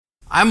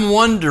I'm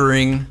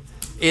wondering,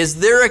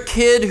 is there a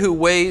kid who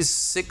weighs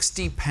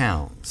 60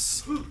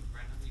 pounds?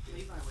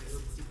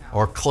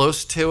 Or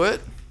close to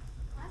it?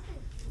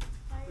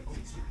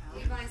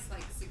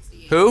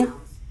 Who?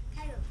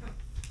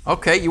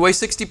 Okay, you weigh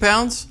 60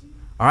 pounds?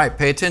 All right,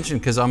 pay attention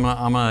because I'm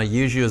gonna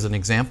use you as an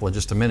example in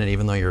just a minute,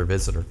 even though you're a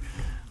visitor.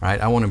 All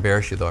right, I won't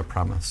embarrass you though, I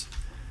promise.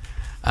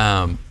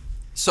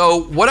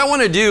 So what I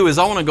want to do is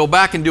I want to go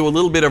back and do a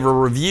little bit of a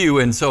review.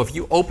 And so if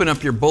you open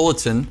up your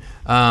bulletin,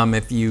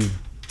 if you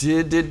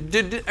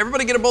did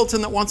everybody get a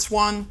bulletin that wants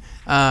one?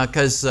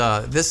 Because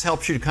this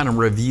helps you to kind of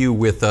review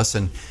with us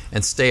and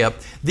stay up.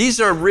 These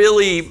are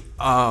really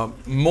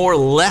more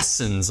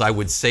lessons, I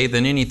would say,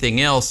 than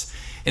anything else.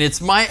 And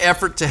it's my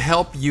effort to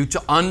help you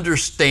to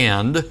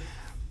understand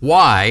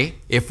why,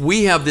 if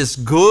we have this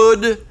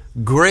good,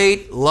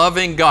 great,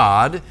 loving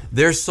God,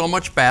 there's so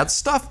much bad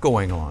stuff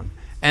going on.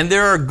 And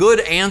there are good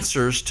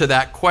answers to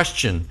that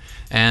question.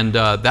 And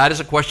that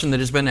is a question that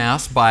has been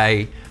asked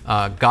by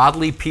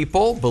godly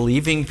people,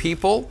 believing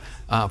people,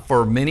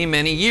 for many,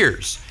 many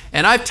years.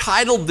 And I've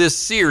titled this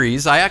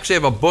series, I actually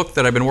have a book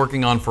that I've been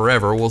working on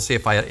forever. We'll see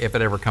if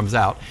it ever comes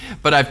out.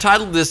 But I've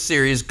titled this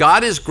series,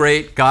 God is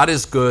Great, God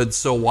is Good,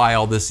 So Why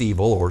All This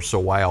Evil, or So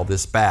Why All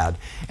This Bad?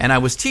 And I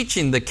was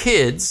teaching the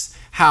kids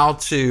how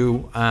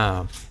to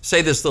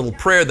say this little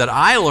prayer that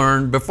I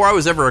learned before I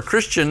was ever a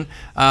Christian.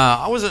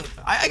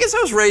 I guess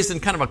I was raised in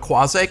kind of a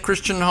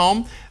quasi-Christian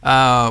home.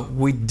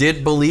 We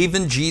did believe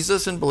in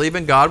Jesus and believe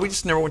in God. We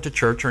just never went to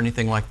church or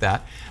anything like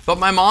that. But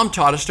my mom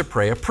taught us to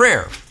pray a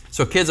prayer.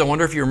 So kids, I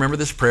wonder if you remember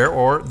this prayer,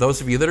 or those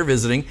of you that are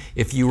visiting,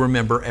 if you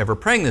remember ever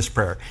praying this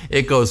prayer.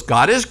 It goes,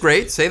 God is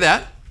great, say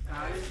that.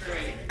 God is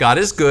great. God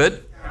is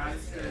good. God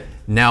is good.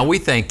 Now we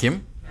thank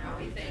Him. Now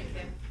we thank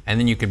Him. And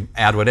then you can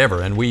add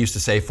whatever. And we used to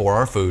say, for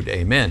our food,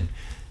 amen.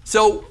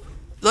 So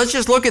let's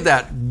just look at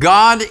that.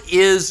 God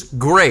is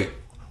great.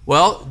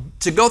 Well,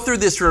 to go through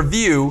this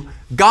review,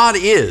 God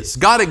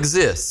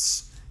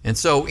exists. And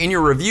so in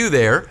your review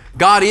there,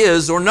 God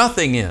is or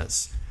nothing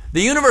is. The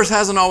universe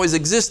hasn't always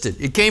existed.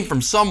 It came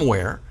from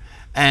somewhere.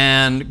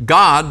 And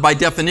God, by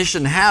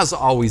definition, has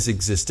always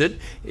existed,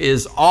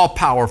 is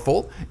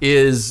all-powerful,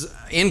 is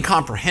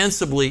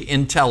incomprehensibly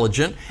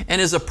intelligent,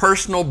 and is a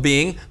personal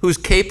being who's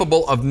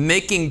capable of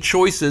making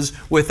choices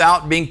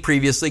without being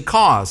previously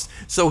caused.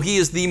 So He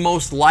is the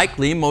most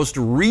likely, most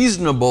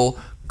reasonable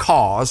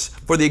cause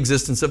for the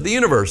existence of the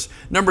universe.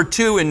 Number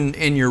two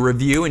in your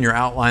review, in your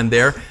outline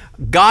there,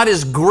 God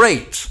is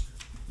great,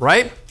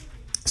 right?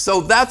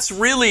 So that's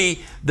really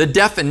the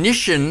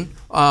definition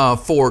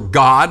for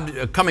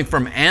God, coming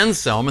from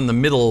Anselm in the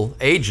Middle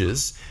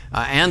Ages.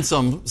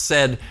 Anselm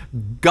said,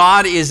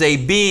 God is a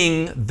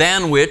being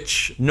than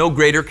which no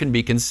greater can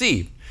be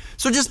conceived.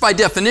 So just by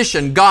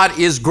definition, God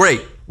is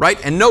great, right?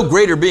 And no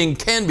greater being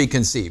can be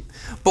conceived.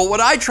 But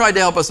what I tried to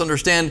help us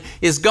understand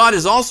is God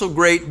is also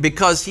great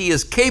because He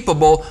is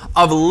capable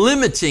of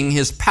limiting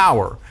His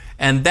power.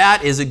 And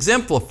that is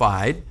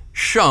exemplified,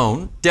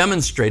 shown,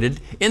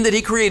 demonstrated in that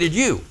He created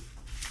you.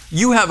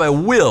 You have a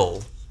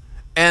will,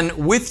 and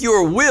with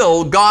your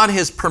will, God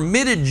has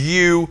permitted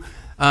you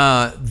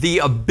the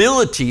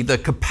ability, the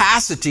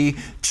capacity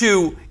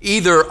to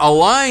either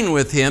align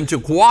with Him, to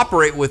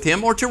cooperate with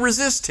Him, or to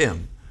resist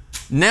Him.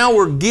 Now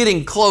we're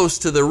getting close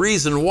to the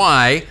reason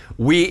why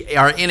we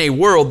are in a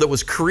world that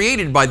was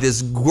created by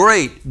this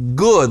great,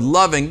 good,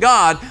 loving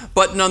God,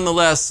 but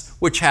nonetheless,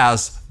 which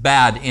has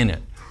bad in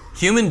it.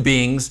 Human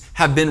beings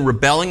have been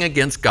rebelling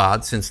against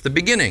God since the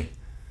beginning.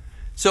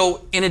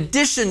 So in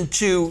addition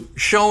to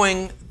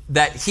showing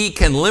that He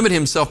can limit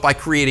Himself by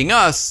creating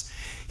us,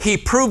 He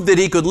proved that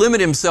He could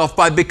limit Himself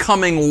by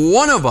becoming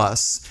one of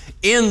us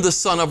in the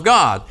Son of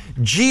God.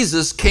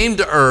 Jesus came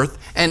to earth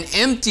and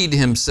emptied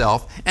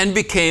Himself and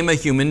became a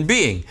human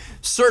being.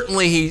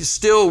 Certainly He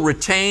still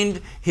retained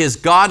His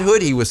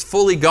godhood. He was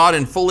fully God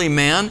and fully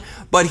man,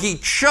 but He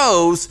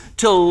chose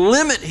to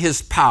limit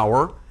His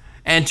power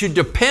and to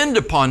depend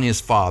upon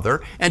His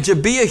Father, and to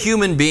be a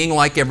human being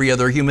like every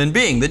other human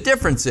being. The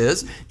difference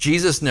is,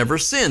 Jesus never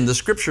sinned. The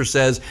Scripture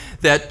says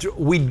that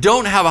we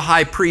don't have a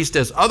high priest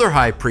as other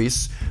high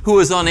priests who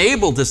is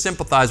unable to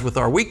sympathize with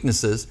our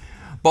weaknesses,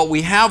 but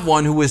we have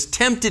one who is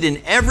tempted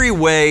in every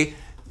way,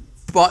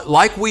 but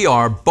like we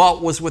are,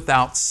 but was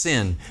without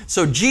sin.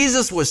 So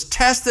Jesus was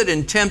tested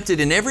and tempted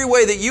in every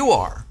way that you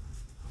are,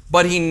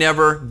 but He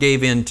never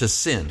gave in to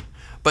sin.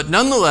 But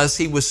nonetheless,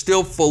 He was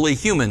still fully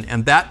human,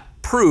 and that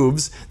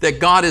proves that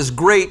God is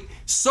great,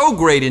 so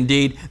great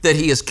indeed that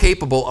He is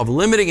capable of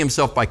limiting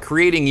Himself by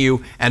creating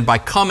you and by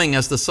coming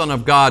as the Son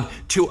of God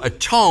to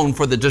atone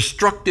for the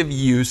destructive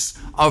use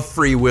of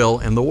free will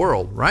in the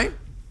world, right?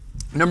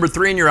 Number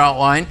three in your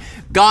outline,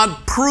 God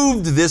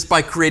proved this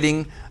by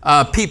creating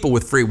people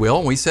with free will,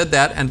 and we said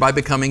that, and by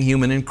becoming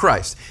human in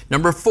Christ.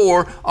 Number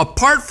four,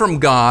 apart from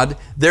God,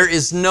 there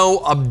is no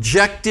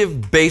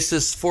objective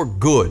basis for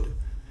good.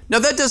 Now,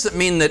 that doesn't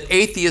mean that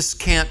atheists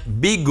can't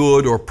be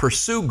good or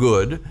pursue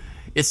good.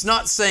 It's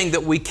not saying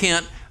that we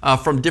can't,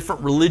 from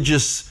different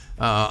religious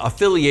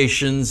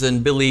affiliations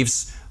and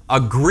beliefs,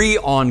 agree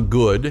on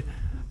good.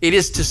 It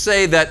is to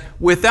say that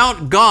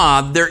without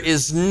God, there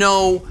is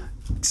no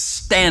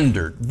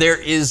standard. There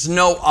is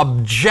no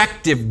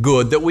objective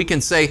good that we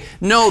can say,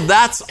 no,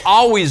 that's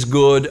always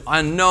good,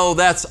 and no,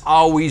 that's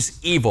always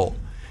evil.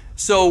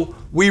 So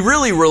we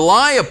really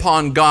rely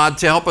upon God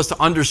to help us to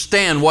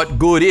understand what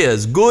good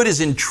is. Good is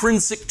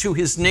intrinsic to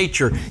His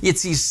nature.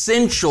 It's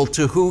essential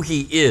to who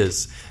He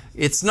is.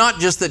 It's not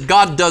just that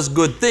God does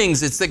good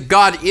things, it's that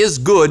God is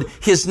good.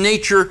 His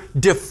nature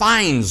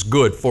defines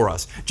good for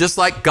us. Just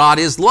like God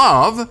is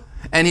love,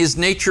 and His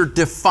nature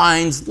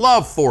defines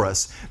love for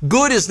us.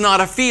 Good is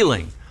not a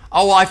feeling.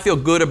 Oh, I feel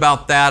good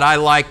about that, I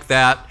like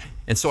that,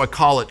 and so I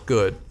call it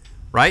good,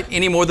 right?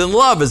 Any more than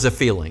love is a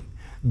feeling.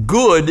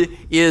 Good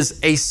is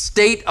a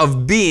state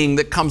of being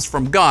that comes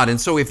from God. And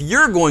so if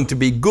you're going to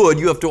be good,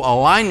 you have to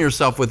align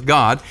yourself with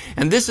God.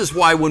 And this is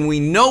why when we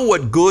know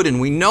what good and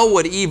we know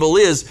what evil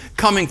is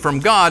coming from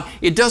God,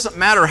 it doesn't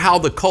matter how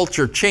the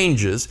culture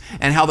changes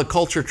and how the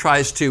culture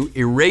tries to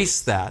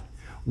erase that.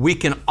 We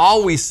can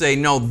always say,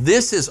 no,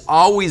 this is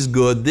always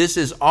good, this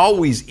is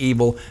always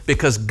evil,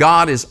 because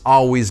God is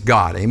always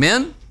God.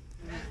 Amen?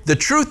 The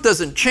truth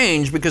doesn't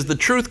change because the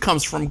truth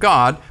comes from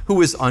God,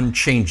 who is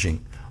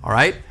unchanging. All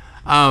right?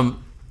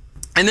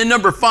 And then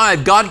number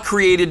 5, God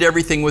created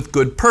everything with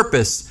good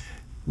purpose.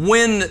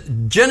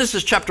 When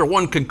Genesis chapter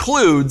 1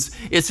 concludes,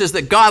 it says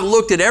that God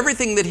looked at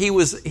everything that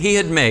He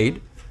had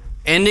made,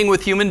 ending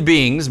with human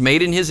beings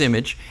made in His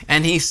image,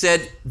 and He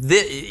said,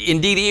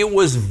 indeed, it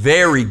was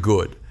very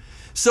good.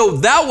 So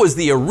that was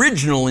the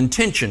original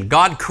intention.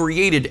 God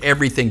created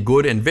everything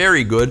good and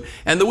very good.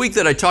 And the week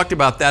that I talked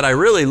about that, I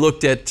really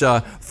looked at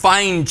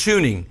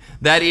fine-tuning.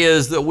 That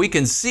is, that we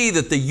can see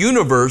that the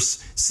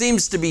universe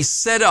seems to be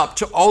set up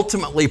to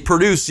ultimately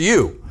produce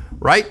you,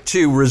 right?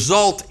 To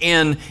result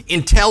in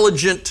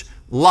intelligent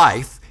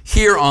life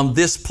here on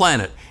this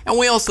planet. And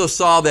we also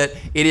saw that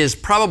it is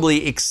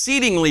probably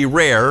exceedingly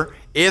rare,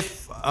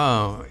 if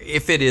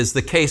it is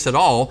the case at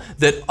all,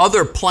 that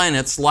other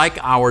planets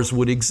like ours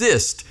would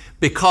exist,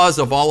 because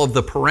of all of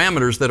the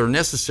parameters that are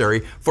necessary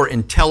for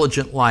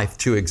intelligent life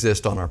to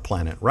exist on our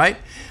planet, right?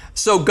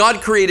 So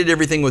God created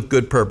everything with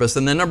good purpose.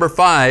 And then number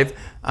 5,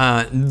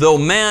 though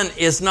man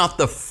is not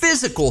the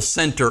physical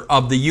center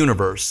of the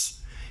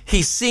universe,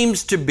 we seem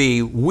to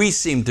be,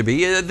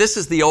 this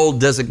is the old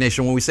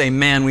designation. When we say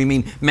man, we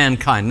mean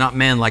mankind, not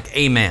man like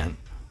a man,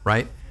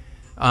 right?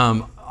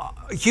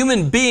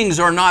 Human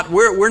beings are not,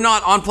 we're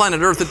not on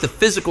planet Earth at the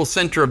physical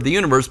center of the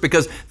universe,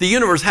 because the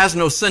universe has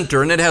no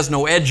center and it has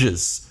no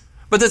edges.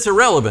 But that's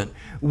irrelevant.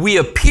 We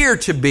appear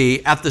to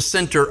be at the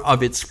center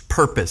of its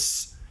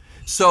purpose.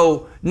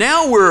 So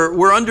now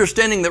we're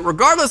understanding that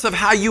regardless of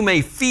how you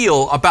may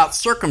feel about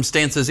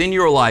circumstances in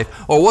your life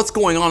or what's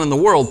going on in the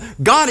world,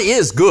 God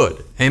is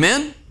good.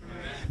 Amen? Amen.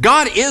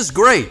 God is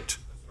great.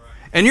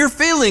 And your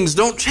feelings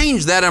don't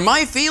change that, and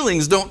my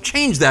feelings don't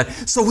change that.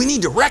 So we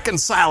need to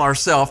reconcile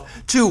ourselves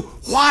to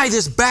why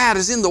this bad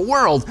is in the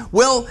world.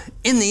 Well,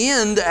 in the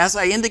end, as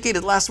I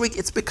indicated last week,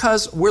 it's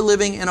because we're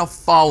living in a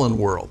fallen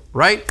world,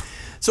 right?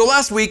 So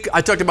last week,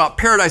 I talked about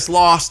paradise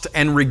lost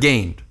and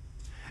regained.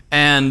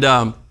 And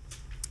I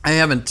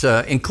haven't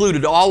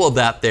included all of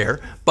that there.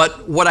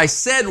 But what I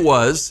said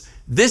was,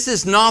 this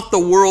is not the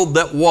world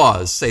that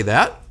was. Say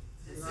that.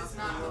 This is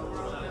not the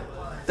world that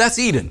was. That's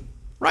Eden,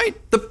 right?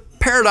 The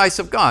paradise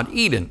of God,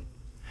 Eden.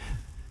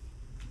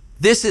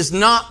 This is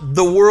not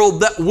the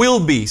world that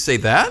will be. Say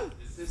that.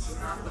 This is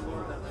not the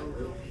world that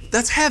will be.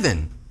 That's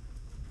heaven.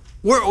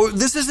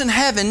 This isn't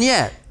heaven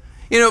yet.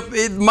 You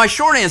know, my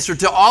short answer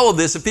to all of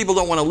this, if people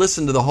don't want to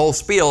listen to the whole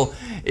spiel,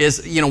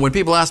 is, you know, when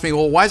people ask me,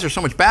 well, why is there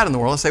so much bad in the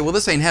world? I say, well,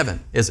 this ain't heaven,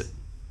 is it?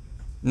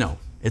 No,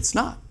 it's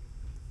not.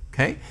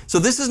 Okay? So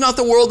this is not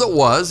the world that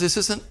was. This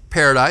isn't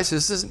paradise.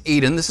 This isn't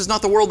Eden. This is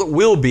not the world that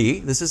will be.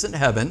 This isn't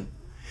heaven.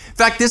 In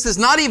fact, this is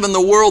not even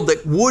the world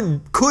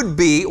that could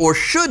be or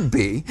should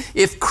be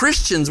if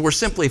Christians were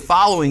simply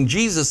following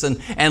Jesus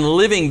and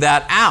living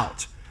that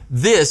out.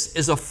 This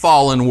is a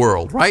fallen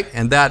world, right?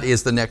 And that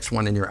is the next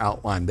one in your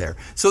outline there.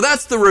 So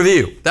that's the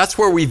review. That's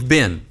where we've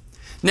been.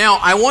 Now,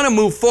 I want to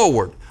move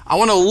forward. I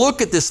want to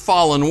look at this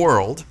fallen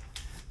world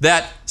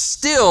that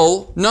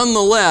still,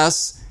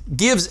 nonetheless,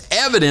 gives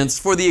evidence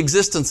for the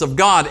existence of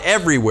God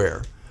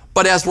everywhere.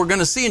 But as we're going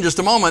to see in just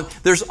a moment,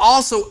 there's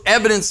also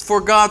evidence for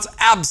God's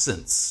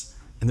absence.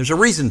 And there's a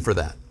reason for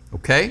that,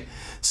 okay?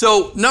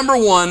 So, number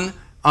 1,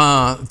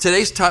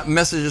 today's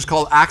message is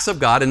called Acts of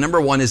God, and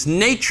number 1 is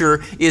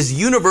nature is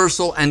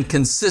universal and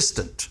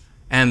consistent.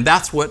 And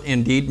that's what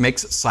indeed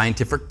makes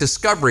scientific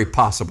discovery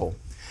possible.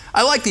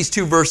 I like these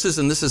 2 verses,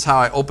 and this is how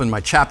I open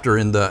my chapter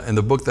in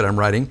the book that I'm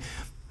writing.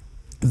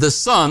 The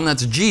Son,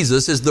 that's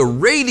Jesus, is the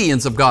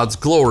radiance of God's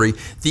glory,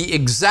 the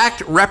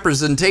exact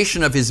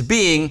representation of His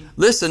being,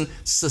 listen,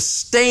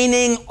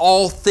 sustaining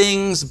all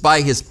things by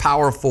His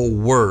powerful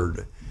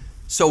word.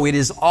 So it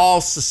is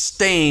all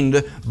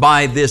sustained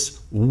by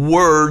this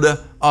Word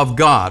of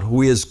God,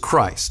 who is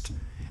Christ.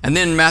 And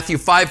then Matthew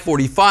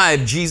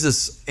 5:45,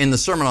 Jesus in the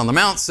Sermon on the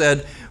Mount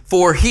said,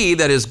 "For He,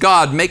 that is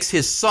God, makes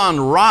His sun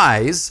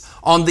rise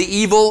on the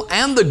evil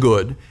and the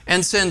good,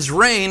 and sends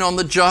rain on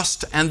the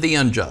just and the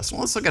unjust.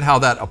 Well, let's look at how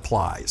that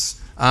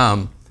applies.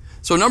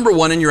 So number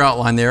one in your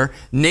outline there,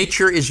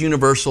 nature is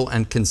universal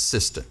and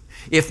consistent.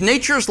 If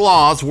nature's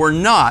laws were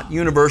not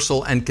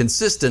universal and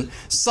consistent,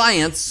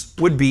 science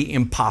would be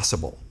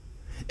impossible.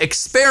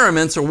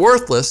 Experiments are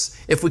worthless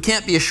if we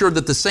can't be assured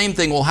that the same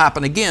thing will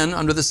happen again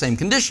under the same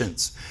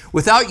conditions.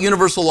 Without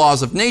universal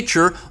laws of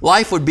nature,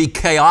 life would be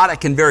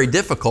chaotic and very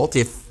difficult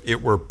if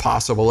it were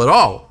possible at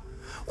all.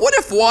 What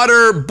if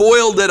water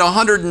boiled at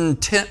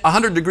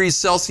 100 degrees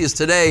Celsius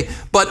today,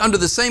 but under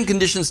the same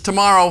conditions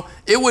tomorrow,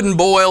 it wouldn't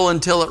boil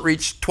until it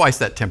reached twice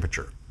that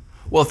temperature?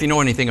 Well, if you know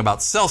anything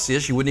about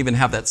Celsius, you wouldn't even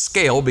have that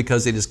scale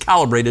because it is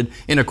calibrated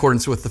in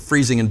accordance with the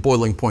freezing and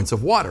boiling points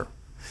of water.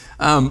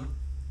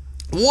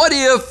 What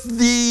if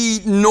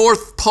the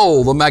North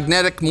Pole, the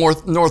magnetic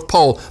North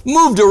Pole,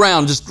 moved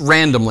around just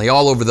randomly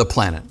all over the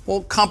planet?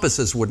 Well,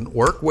 compasses wouldn't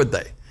work, would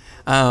they?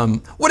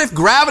 What if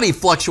gravity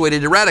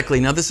fluctuated erratically?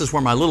 Now, this is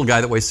where my little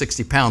guy that weighs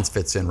 60 pounds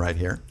fits in right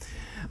here.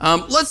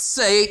 Let's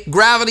say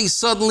gravity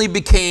suddenly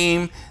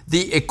became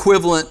the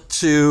equivalent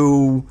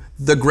to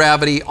the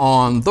gravity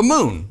on the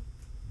moon.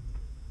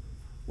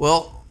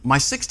 Well, my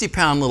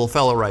 60-pound little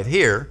fellow right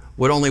here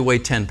would only weigh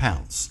 10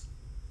 pounds,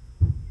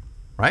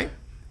 right?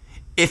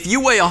 If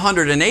you weigh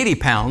 180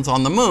 pounds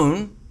on the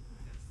moon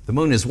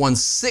is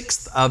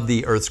 1/6 of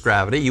the Earth's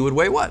gravity, you would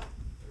weigh what?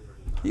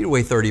 You'd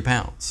weigh 30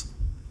 pounds.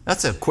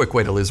 That's a quick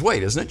way to lose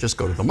weight, isn't it? Just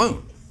go to the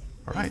moon,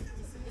 all right?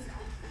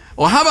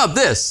 Well, how about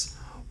this?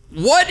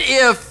 What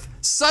if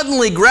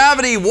suddenly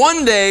gravity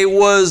one day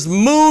was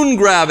moon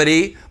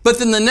gravity, but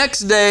then the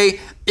next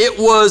day it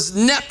was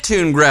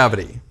Neptune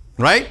gravity,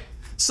 right?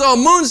 So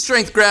moon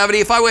strength gravity,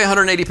 if I weigh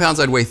 180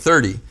 pounds, I'd weigh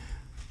 30.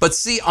 But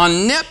see,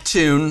 on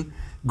Neptune,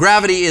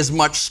 gravity is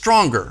much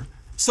stronger.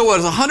 So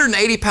as a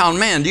 180-pound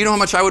man, do you know how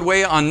much I would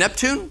weigh on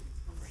Neptune?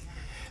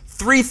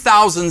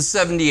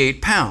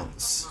 3,078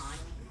 pounds.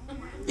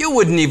 You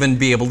wouldn't even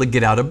be able to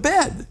get out of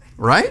bed,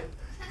 right?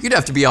 You'd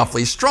have to be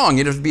awfully strong.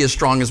 You'd have to be as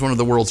strong as one of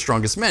the world's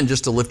strongest men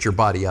just to lift your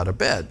body out of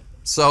bed.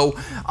 So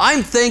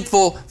I'm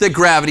thankful that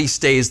gravity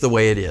stays the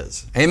way it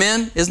is.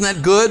 Amen? Isn't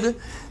that good?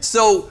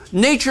 So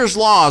nature's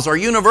laws are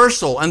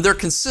universal and they're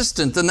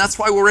consistent, and that's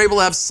why we're able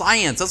to have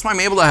science. That's why I'm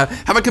able to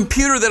have a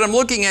computer that I'm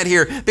looking at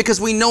here, because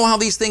we know how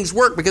these things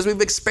work, because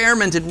we've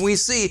experimented and we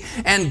see.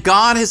 And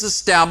God has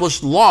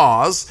established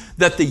laws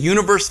that the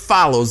universe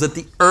follows, that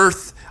the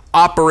earth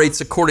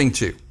operates according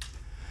to.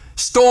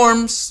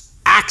 Storms,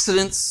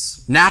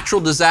 accidents, natural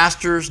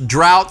disasters,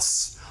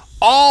 droughts,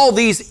 all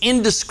these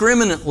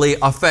indiscriminately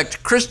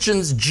affect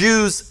Christians,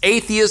 Jews,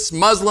 atheists,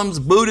 Muslims,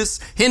 Buddhists,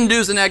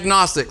 Hindus, and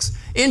agnostics.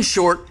 In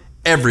short,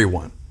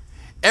 everyone.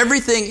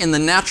 Everything in the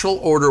natural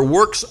order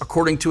works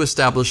according to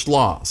established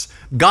laws.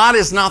 God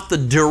is not the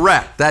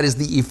direct, that is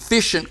the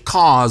efficient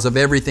cause of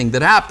everything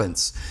that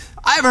happens.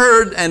 I've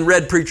heard and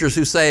read preachers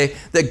who say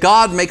that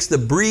God makes the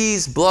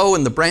breeze blow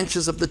in the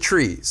branches of the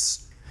trees.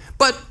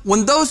 But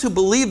when those who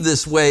believe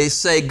this way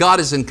say God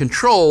is in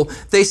control,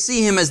 they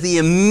see Him as the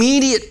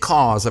immediate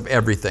cause of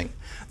everything.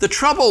 The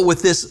trouble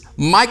with this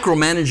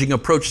micromanaging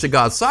approach to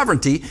God's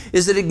sovereignty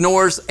is it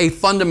ignores a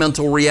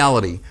fundamental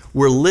reality.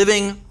 We're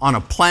living on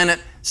a planet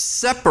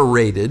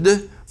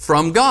separated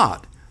from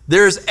God.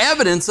 There's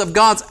evidence of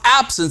God's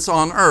absence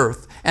on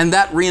earth, and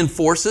that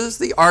reinforces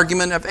the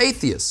argument of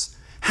atheists.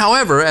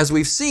 However, as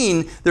we've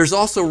seen, there's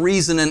also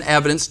reason and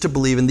evidence to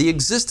believe in the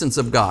existence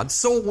of God.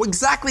 So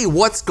exactly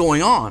what's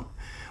going on?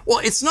 Well,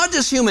 it's not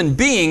just human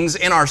beings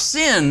in our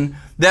sin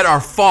that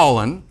are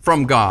fallen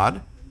from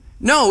God.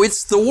 No,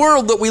 it's the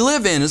world that we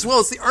live in as well.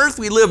 It's the earth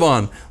we live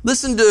on.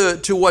 Listen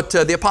to what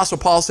the Apostle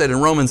Paul said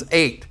in Romans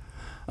 8.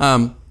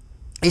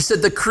 He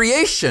said, the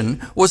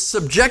creation was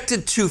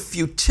subjected to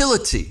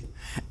futility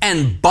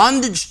and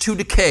bondage to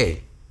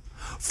decay.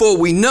 For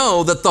we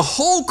know that the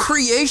whole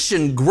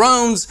creation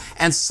groans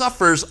and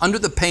suffers under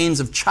the pains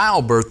of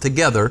childbirth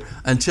together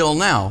until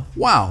now.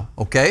 Wow,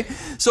 okay.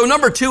 So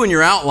number 2 in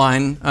your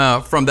outline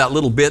from that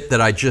little bit that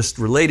I just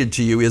related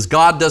to you is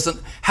God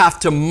doesn't have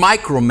to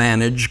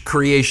micromanage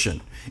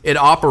creation. It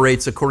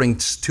operates according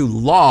to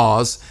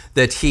laws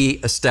that He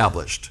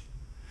established.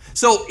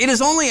 So it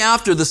is only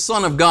after the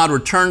Son of God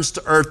returns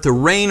to earth to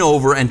reign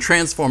over and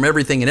transform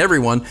everything and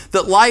everyone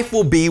that life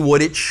will be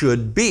what it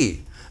should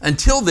be.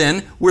 Until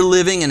then, we're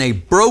living in a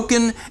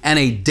broken and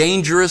a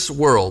dangerous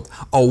world,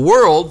 a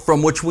world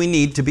from which we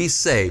need to be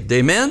saved.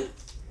 Amen?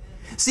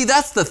 See,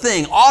 that's the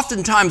thing.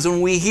 Oftentimes when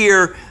we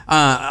hear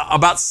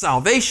about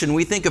salvation,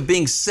 we think of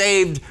being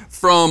saved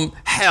from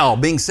hell,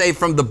 being saved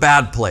from the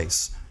bad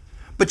place.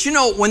 But you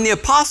know, when the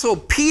Apostle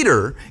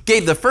Peter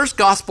gave the first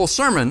gospel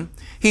sermon,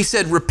 he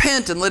said,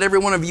 repent and let every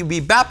one of you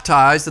be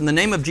baptized in the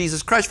name of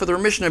Jesus Christ for the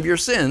remission of your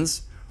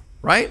sins,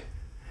 right?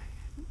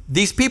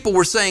 These people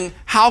were saying,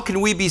 how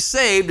can we be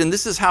saved? And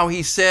this is how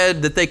he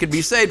said that they could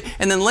be saved.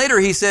 And then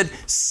later he said,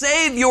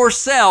 save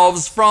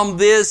yourselves from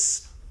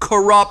this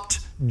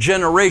corrupt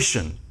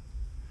generation.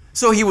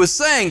 So he was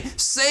saying,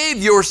 save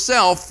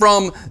yourself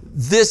from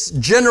this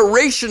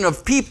generation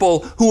of people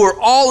who are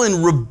all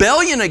in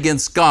rebellion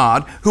against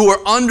God, who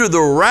are under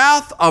the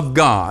wrath of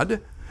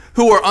God,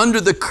 who are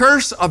under the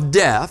curse of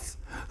death,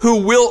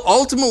 who will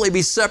ultimately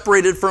be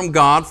separated from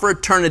God for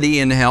eternity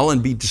in hell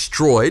and be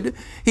destroyed.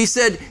 He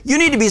said, you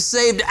need to be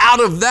saved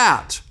out of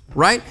that,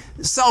 right?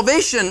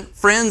 Salvation,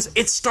 friends,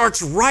 it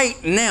starts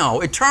right now.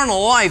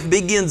 Eternal life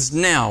begins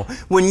now.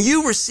 When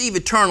you receive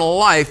eternal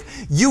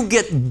life, you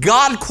get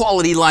God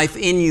quality life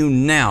in you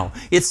now.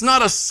 It's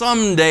not a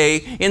someday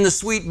in the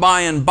sweet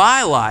by and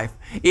by life.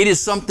 It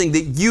is something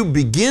that you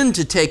begin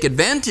to take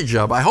advantage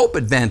of, I hope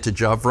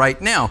advantage of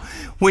right now.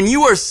 When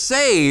you are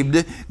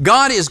saved,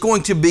 God is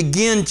going to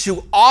begin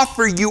to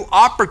offer you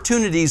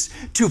opportunities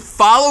to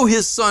follow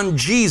His Son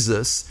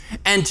Jesus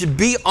and to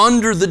be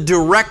under the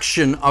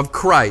direction of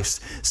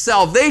Christ.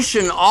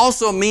 Salvation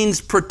also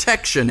means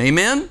protection.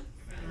 Amen?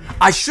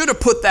 I should have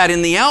put that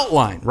in the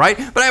outline, right?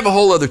 But I have a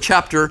whole other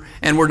chapter,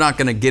 and we're not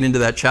going to get into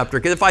that chapter,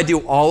 because if I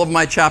do all of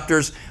my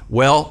chapters,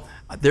 well,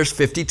 there's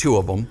 52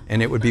 of them,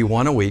 and it would be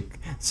one a week.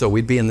 So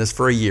we'd be in this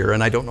for a year,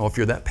 and I don't know if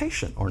you're that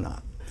patient or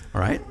not, all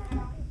right?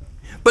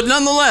 But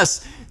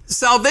nonetheless,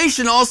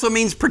 salvation also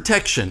means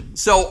protection.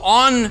 So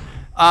on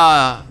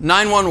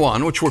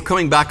 911, which we're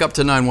coming back up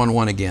to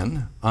 911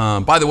 again.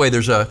 By the way,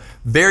 there's a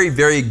very,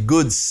 very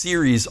good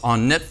series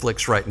on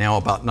Netflix right now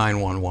about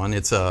 911.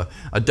 It's a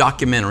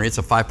documentary. It's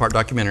a 5-part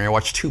documentary. I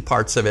watched 2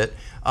 parts of it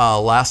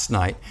last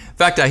night. In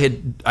fact, I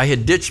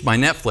had ditched my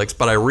Netflix,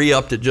 but I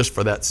re-upped it just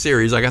for that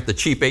series. I got the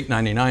cheap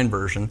 $8.99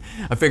 version.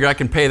 I figured I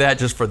can pay that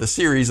just for the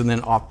series and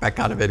then opt back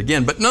out of it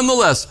again. But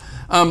nonetheless,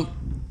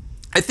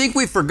 I think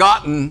we've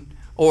forgotten,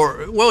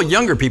 or, well,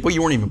 younger people,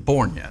 you weren't even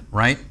born yet,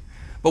 right?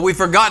 But we've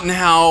forgotten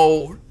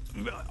how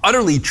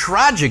utterly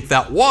tragic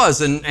that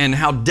was and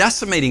how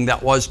decimating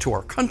that was to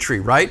our country,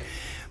 right?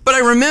 But I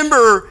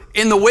remember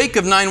in the wake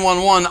of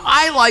 911,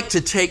 I like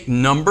to take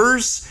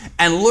numbers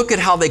and look at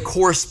how they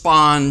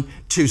correspond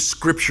to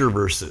scripture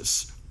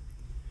verses.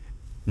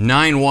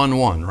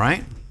 911,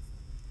 right?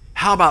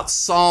 How about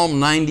Psalm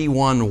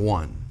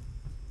 91:1?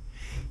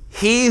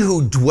 He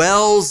who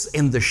dwells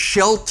in the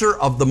shelter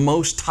of the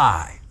Most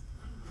High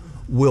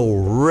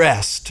will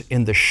rest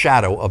in the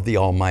shadow of the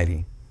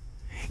Almighty.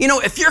 You know,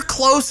 if you're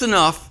close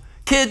enough,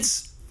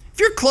 kids, if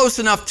you're close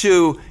enough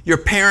to your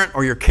parent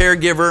or your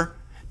caregiver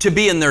to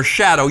be in their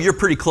shadow, you're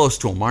pretty close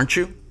to them, aren't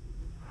you?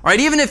 All right,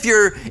 even if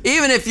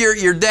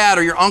your dad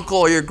or your uncle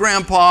or your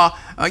grandpa,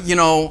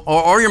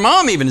 or your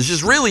mom even is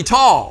just really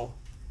tall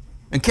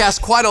and casts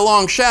quite a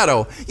long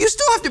shadow, you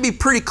still have to be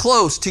pretty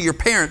close to your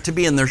parent to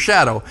be in their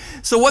shadow.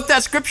 So what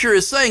that scripture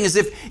is saying is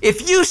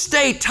if you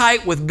stay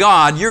tight with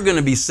God, you're going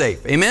to be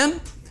safe. Amen?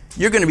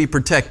 You're going to be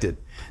protected.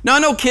 Now, I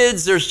know,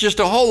 kids, there's just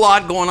a whole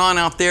lot going on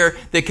out there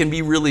that can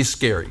be really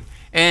scary.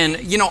 And,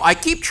 I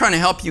keep trying to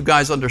help you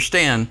guys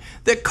understand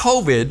that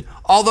COVID,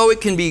 although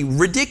it can be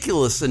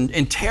ridiculous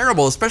and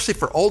terrible, especially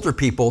for older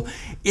people,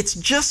 it's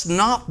just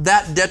not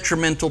that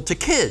detrimental to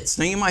kids.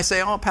 Now, you might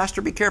say, oh,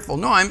 Pastor, be careful.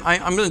 No,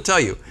 I'm going to tell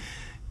you.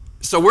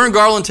 So we're in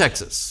Garland,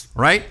 Texas,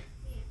 right?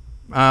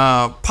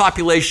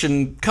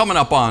 Population coming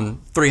up on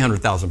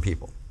 300,000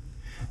 people.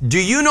 Do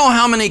you know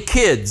how many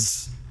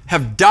kids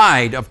have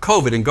died of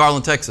COVID in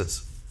Garland,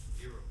 Texas?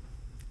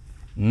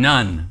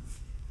 None.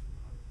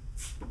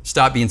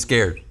 Stop being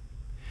scared.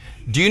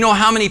 Do you know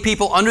how many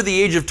people under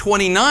the age of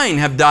 29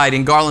 have died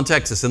in Garland,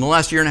 Texas in the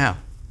last year and a half?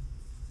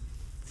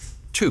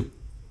 2.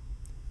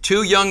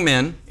 2 young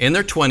men in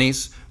their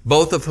 20s,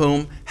 both of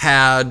whom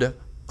had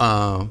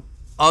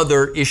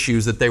other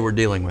issues that they were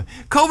dealing with.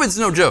 COVID's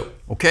no joke,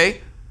 okay?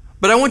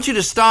 But I want you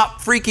to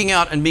stop freaking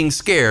out and being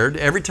scared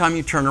every time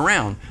you turn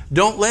around.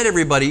 Don't let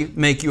everybody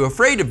make you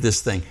afraid of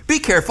this thing. Be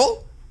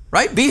careful,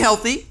 right? Be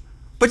healthy,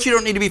 but you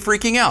don't need to be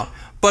freaking out.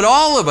 But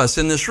all of us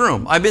in this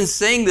room, I've been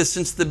saying this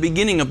since the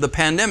beginning of the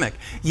pandemic,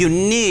 you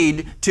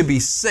need to be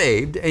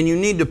saved and you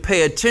need to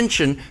pay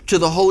attention to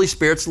the Holy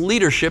Spirit's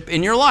leadership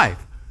in your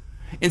life.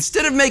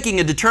 Instead of making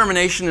a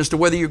determination as to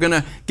whether you're going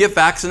to get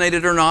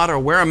vaccinated or not, or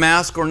wear a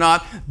mask or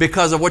not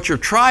because of what your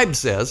tribe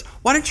says,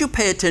 why don't you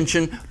pay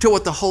attention to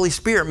what the Holy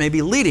Spirit may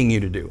be leading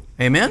you to do?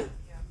 Amen?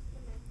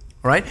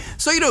 All right?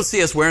 So you don't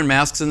see us wearing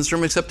masks in this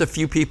room except a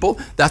few people.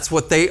 That's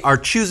what they are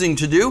choosing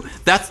to do.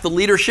 That's the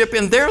leadership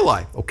in their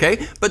life,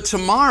 okay? But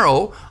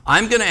tomorrow,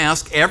 I'm going to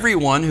ask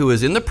everyone who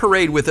is in the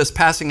parade with us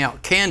passing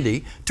out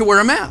candy to wear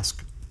a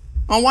mask.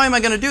 Well, why am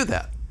I going to do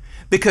that?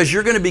 Because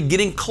you're going to be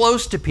getting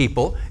close to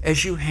people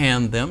as you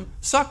hand them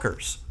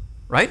suckers,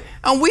 right?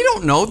 And we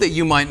don't know that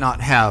you might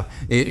not have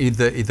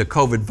the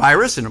COVID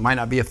virus and it might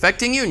not be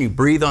affecting you, and you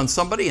breathe on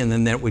somebody and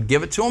then that would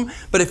give it to them.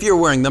 But if you're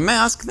wearing the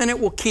mask, then it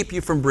will keep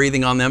you from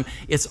breathing on them.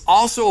 It's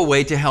also a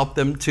way to help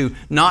them to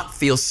not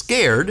feel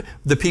scared,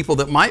 the people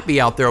that might be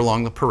out there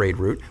along the parade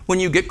route, when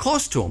you get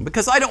close to them.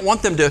 Because I don't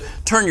want them to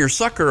turn your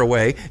sucker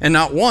away and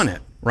not want it,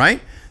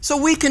 right? So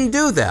we can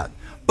do that.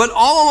 But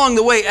all along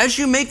the way, as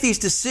you make these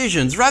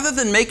decisions, rather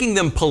than making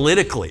them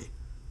politically,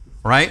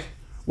 right?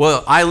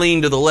 Well, I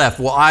lean to the left.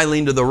 Well, I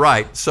lean to the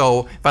right.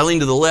 So if I lean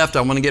to the left,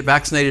 I want to get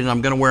vaccinated and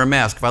I'm going to wear a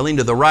mask. If I lean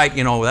to the right,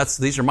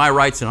 these are my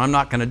rights and I'm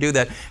not going to do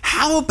that.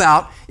 How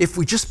about if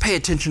we just pay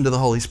attention to the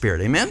Holy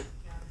Spirit? Amen?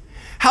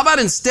 How about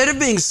instead of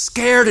being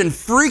scared and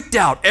freaked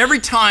out every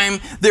time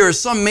there is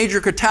some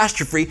major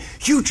catastrophe,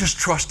 you just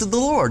trusted the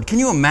Lord? Can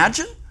you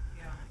imagine?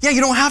 Yeah,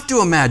 you don't have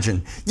to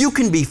imagine. You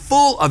can be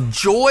full of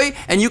joy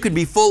and you can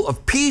be full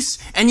of peace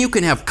and you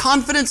can have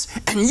confidence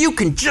and you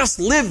can just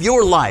live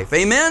your life.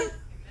 Amen?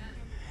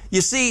 You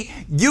see,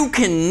 you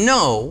can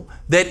know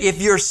that if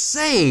you're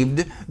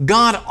saved,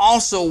 God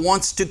also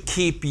wants to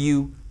keep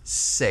you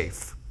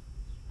safe.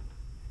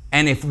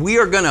 And if we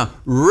are going to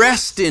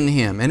rest in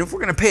Him, and if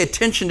we're going to pay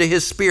attention to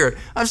His Spirit,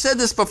 I've said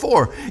this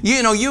before,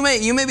 you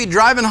may be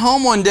driving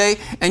home one day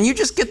and you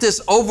just get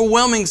this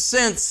overwhelming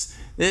sense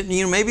that,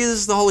 maybe this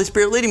is the Holy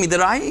Spirit leading me,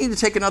 that I need to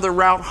take another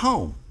route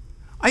home.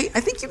 I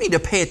think you need to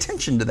pay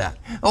attention to that.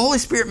 The Holy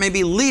Spirit may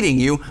be leading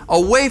you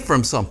away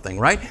from something,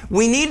 right?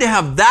 We need to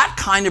have that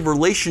kind of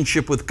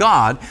relationship with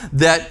God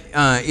that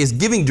is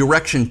giving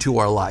direction to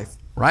our life,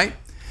 right?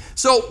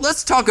 So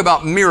let's talk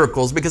about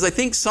miracles, because I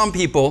think some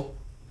people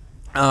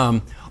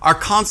are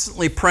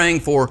constantly praying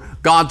for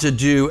God to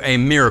do a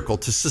miracle,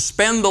 to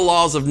suspend the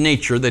laws of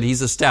nature that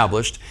He's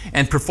established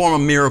and perform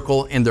a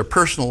miracle in their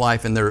personal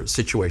life and their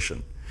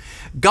situation.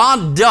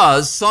 God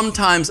does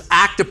sometimes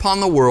act upon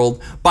the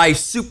world by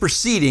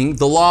superseding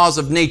the laws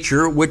of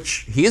nature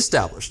which He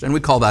established, and we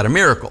call that a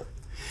miracle.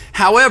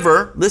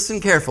 However, listen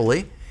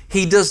carefully,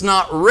 He does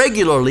not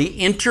regularly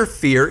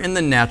interfere in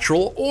the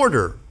natural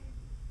order.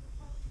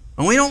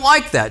 And we don't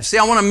like that. See,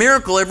 I want a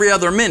miracle every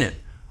other minute.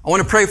 I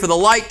want to pray for the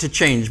light to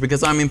change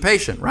because I'm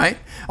impatient, right?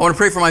 I want to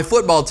pray for my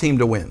football team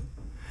to win.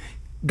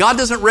 God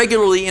doesn't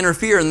regularly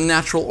interfere in the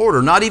natural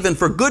order, not even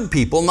for good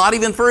people, not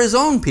even for His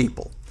own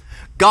people.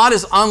 God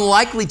is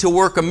unlikely to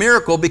work a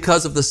miracle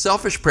because of the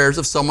selfish prayers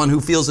of someone who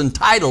feels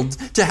entitled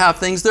to have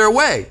things their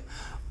way.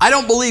 I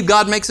don't believe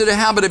God makes it a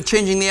habit of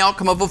changing the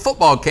outcome of a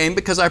football game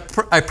because I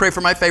pray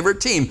for my favorite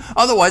team.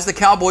 Otherwise, the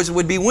Cowboys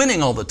would be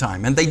winning all the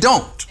time, and they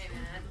don't.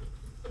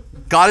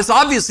 Amen. God is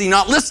obviously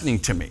not listening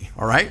to me,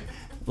 all right?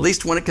 At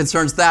least when it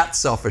concerns that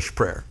selfish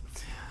prayer.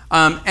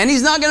 And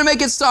He's not going to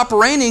make it stop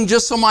raining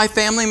just so my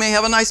family may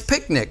have a nice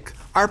picnic.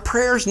 Our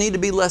prayers need to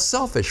be less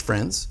selfish,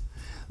 friends.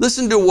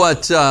 Listen to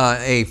what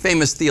a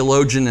famous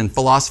theologian and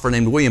philosopher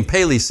named William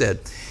Paley said.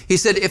 He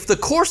said, if the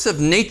course of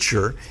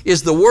nature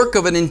is the work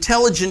of an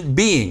intelligent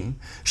being,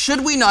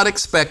 should we not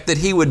expect that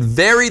He would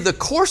vary the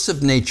course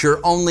of nature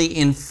only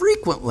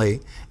infrequently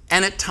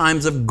and at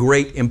times of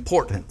great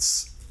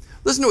importance?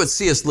 Listen to what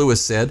C.S.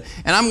 Lewis said,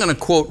 and I'm going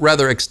to quote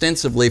rather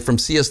extensively from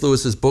C.S.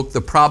 Lewis's book,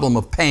 The Problem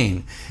of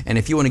Pain. And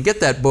if you want to get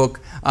that book,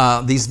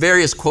 these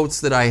various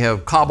quotes that I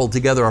have cobbled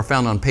together are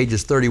found on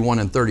pages 31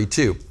 and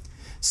 32.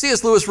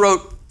 C.S. Lewis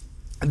wrote,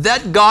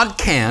 that God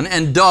can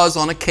and does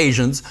on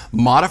occasions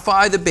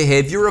modify the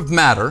behavior of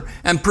matter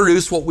and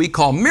produce what we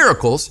call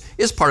miracles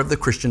is part of the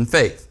Christian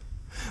faith.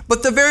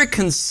 But the very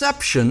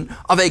conception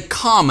of a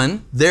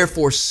common,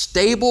 therefore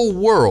stable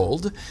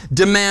world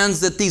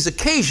demands that these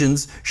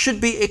occasions should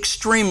be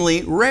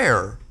extremely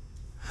rare.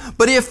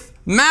 But if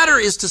matter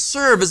is to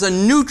serve as a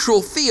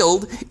neutral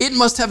field, it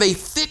must have a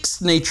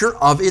fixed nature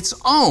of its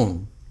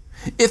own.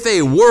 If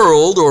a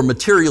world or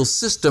material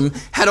system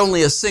had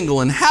only a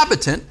single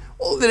inhabitant,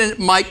 well, then it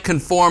might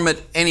conform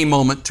at any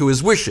moment to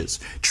His wishes.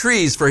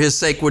 Trees, for His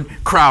sake, would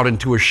crowd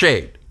into a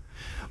shade.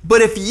 But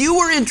if you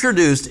were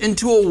introduced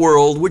into a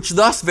world which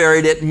thus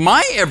varied at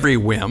my every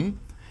whim,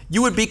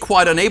 you would be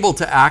quite unable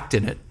to act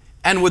in it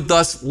and would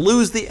thus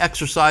lose the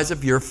exercise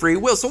of your free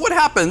will. So what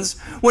happens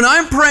when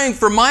I'm praying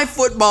for my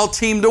football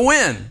team to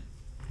win?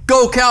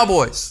 Go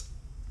Cowboys.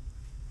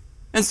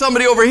 And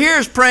somebody over here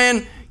is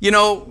praying,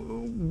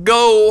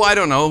 go, I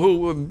don't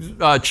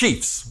know,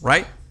 Chiefs,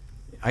 right?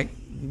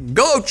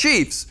 Go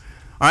Chiefs.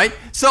 All right.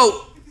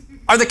 So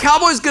are the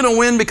Cowboys going to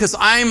win because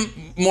I'm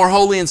more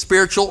holy and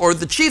spiritual, or are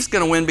the Chiefs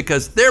going to win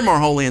because they're more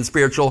holy and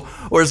spiritual?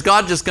 Or is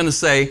God just going to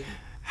say,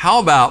 how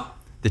about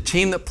the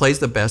team that plays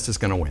the best is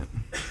going to win?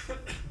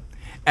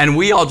 And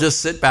we all just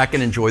sit back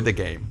and enjoy the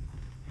game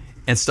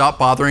and stop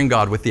bothering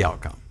God with the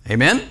outcome.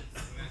 Amen?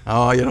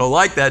 Oh, you don't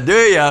like that, do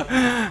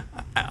you?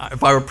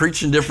 If I were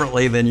preaching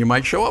differently, then you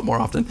might show up more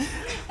often.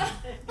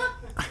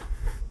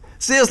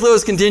 C.S.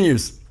 Lewis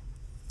continues.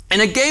 In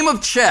a game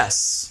of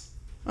chess,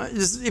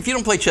 if you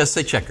don't play chess,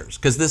 say checkers,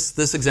 because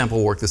this example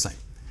will work the same.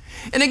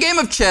 In a game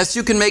of chess,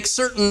 you can make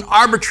certain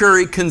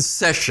arbitrary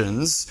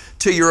concessions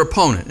to your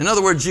opponent. In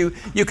other words, you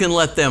can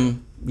let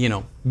them,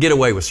 get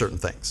away with certain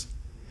things.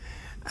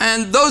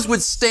 And those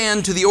would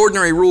stand to the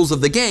ordinary rules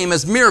of the game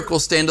as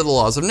miracles stand to the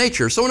laws of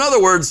nature. So in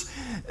other words,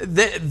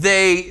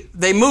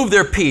 they move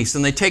their piece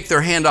and they take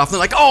their hand off. And they're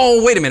like,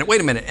 oh, wait a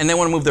minute. And they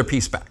want to move their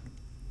piece back.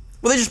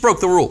 Well, they just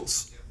broke the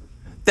rules.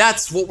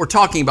 That's what we're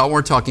talking about when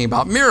we're talking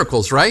about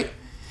miracles, right?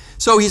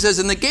 So he says,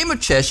 in the game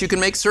of chess, you can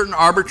make certain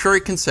arbitrary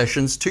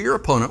concessions to your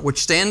opponent, which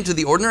stand to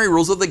the ordinary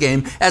rules of the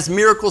game as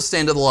miracles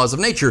stand to the laws of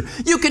nature.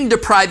 You can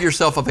deprive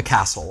yourself of a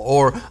castle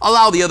or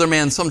allow the other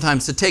man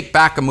sometimes to take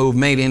back a move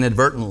made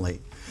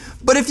inadvertently.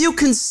 But if you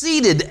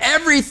conceded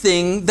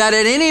everything that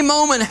at any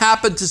moment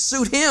happened to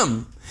suit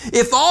him,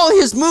 if all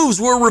his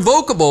moves were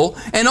revocable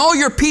and all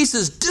your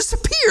pieces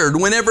disappeared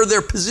whenever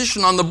their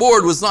position on the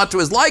board was not to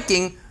his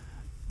liking,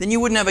 then you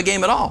wouldn't have a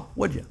game at all,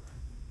 would you?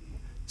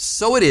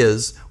 So it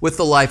is with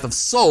the life of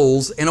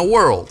souls in a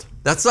world.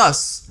 That's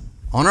us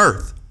on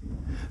earth.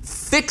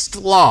 Fixed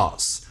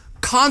laws,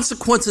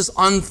 consequences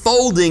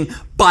unfolding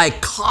by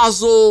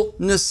causal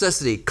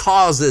necessity,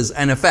 causes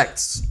and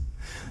effects.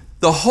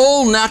 The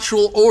whole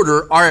natural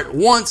order are at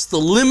once the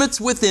limits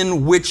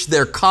within which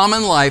their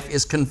common life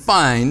is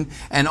confined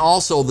and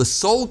also the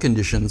sole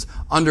conditions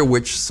under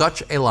which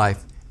such a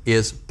life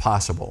is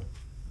possible.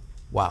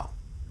 Wow.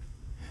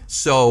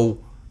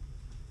 So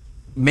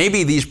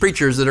maybe these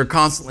preachers that are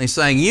constantly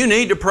saying, you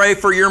need to pray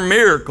for your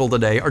miracle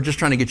today, are just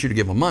trying to get you to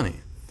give them money.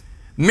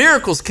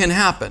 Miracles can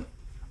happen,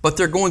 but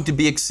they're going to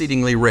be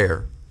exceedingly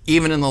rare,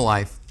 even in the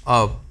life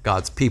of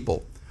God's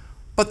people.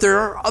 But there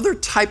are other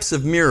types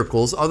of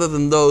miracles other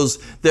than those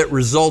that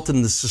result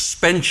in the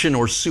suspension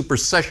or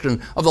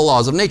supersession of the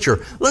laws of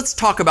nature. Let's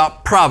talk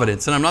about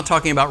providence, and I'm not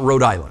talking about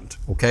Rhode Island,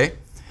 okay?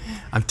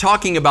 I'm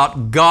talking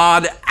about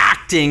God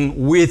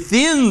acting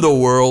within the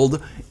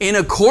world in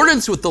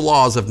accordance with the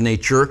laws of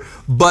nature,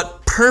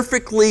 but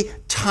perfectly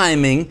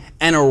timing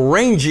and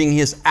arranging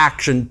His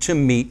action to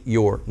meet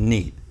your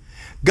need.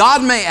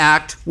 God may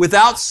act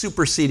without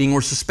superseding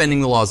or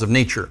suspending the laws of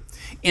nature.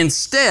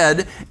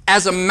 Instead,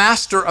 as a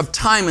master of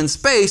time and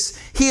space,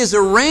 He has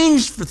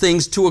arranged for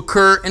things to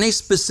occur in a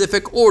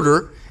specific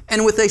order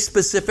and with a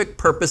specific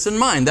purpose in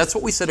mind. That's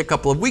what we said a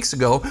couple of weeks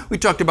ago. We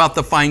talked about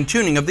the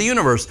fine-tuning of the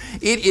universe.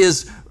 It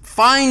is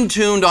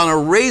fine-tuned on a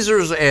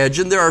razor's edge,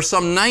 and there are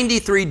some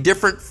 93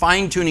 different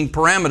fine-tuning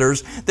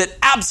parameters that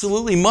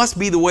absolutely must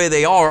be the way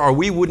they are, or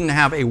we wouldn't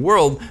have a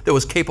world that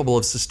was capable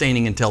of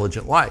sustaining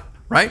intelligent life,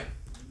 right?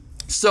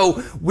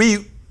 So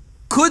we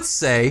could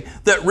say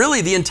that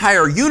really the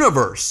entire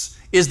universe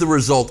is the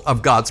result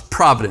of God's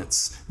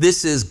providence.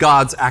 This is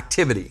God's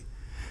activity.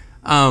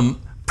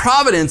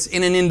 Providence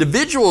in an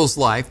individual's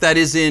life, that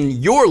is in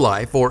your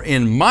life or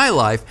in my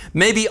life,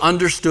 may be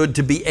understood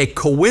to be a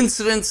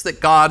coincidence that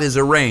God has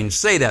arranged.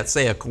 Say that.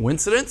 Say a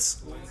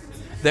coincidence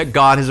that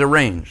God has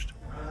arranged.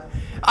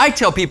 I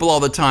tell people all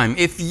the time,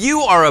 if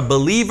you are a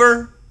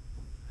believer,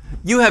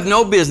 you have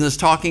no business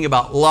talking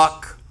about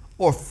luck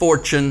or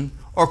fortune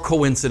or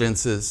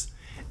coincidences.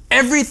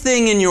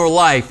 Everything in your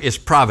life is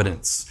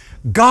providence.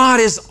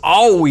 God is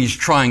always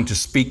trying to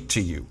speak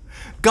to you.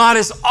 God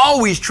is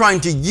always trying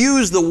to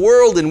use the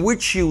world in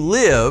which you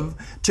live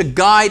to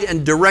guide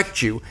and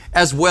direct you,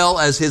 as well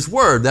as His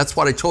Word. That's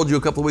what I told you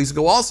a couple of weeks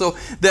ago also,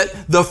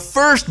 that the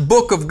first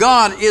book of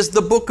God is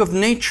the book of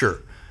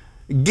nature.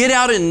 Get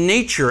out in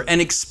nature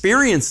and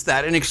experience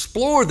that and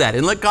explore that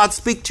and let God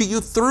speak to you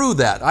through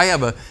that. I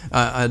have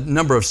a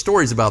number of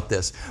stories about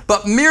this.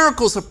 But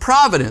miracles of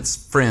providence,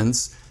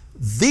 friends,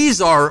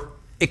 these are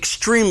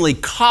extremely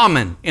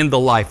common in the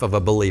life of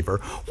a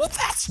believer. Well,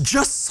 that's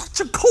just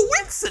such a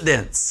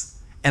coincidence.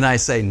 And I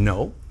say,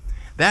 no,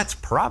 that's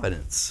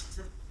providence.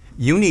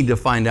 You need to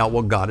find out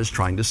what God is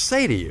trying to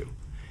say to you.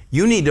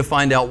 You need to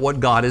find out what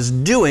God is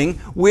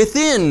doing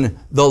within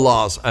the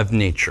laws of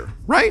nature,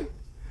 right?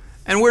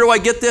 And where do I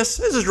get this?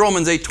 This is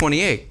Romans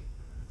 8:28,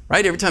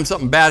 right? Every time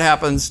something bad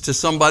happens to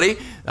somebody,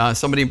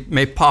 somebody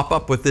may pop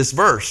up with this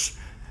verse.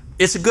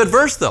 It's a good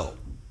verse though,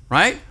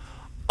 right?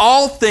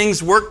 All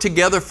things work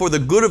together for the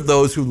good of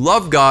those who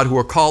love God, who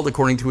are called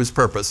according to His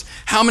purpose.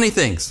 How many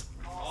things?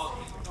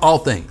 All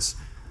things.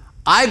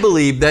 I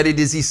believe that it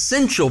is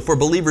essential for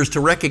believers to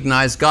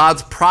recognize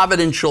God's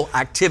providential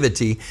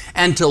activity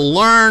and to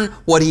learn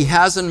what He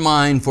has in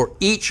mind for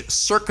each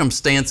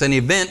circumstance and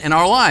event in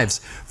our lives.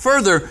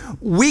 Further,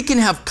 we can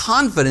have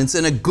confidence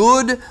in a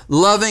good,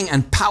 loving,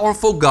 and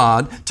powerful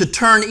God to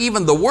turn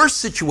even the worst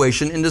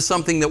situation into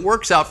something that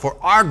works out for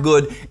our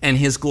good and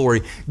His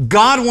glory.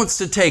 God wants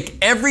to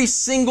take every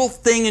single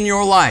thing in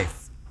your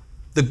life,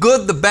 the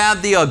good, the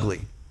bad, the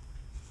ugly,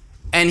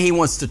 and He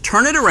wants to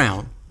turn it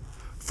around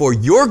for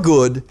your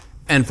good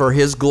and for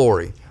His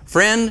glory.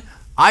 Friend,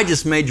 I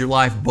just made your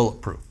life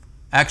bulletproof.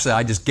 Actually,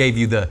 I just gave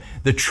you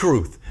the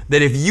truth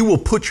that if you will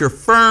put your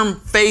firm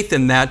faith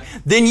in that,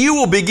 then you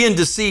will begin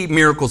to see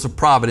miracles of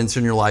providence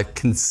in your life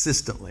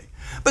consistently.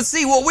 But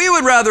see, what we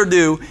would rather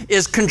do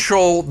is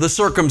control the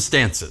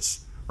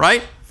circumstances,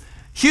 right?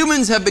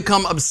 Humans have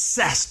become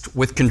obsessed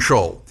with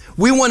control.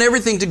 We want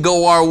everything to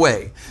go our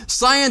way.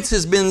 Science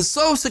has been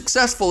so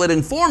successful at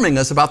informing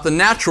us about the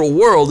natural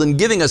world and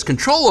giving us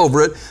control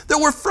over it that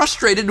we're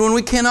frustrated when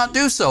we cannot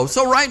do so.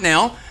 So right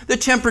now, the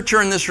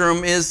temperature in this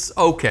room is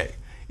okay.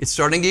 It's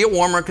starting to get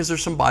warmer because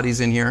there's some bodies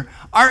in here.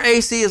 Our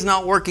AC is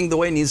not working the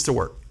way it needs to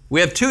work.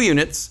 We have 2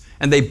 units,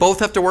 and they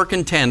both have to work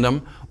in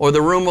tandem, or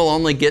the room will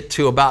only get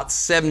to about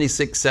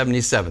 76,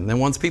 77. Then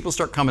once people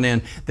start coming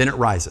in, then it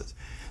rises.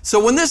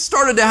 So when this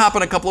started to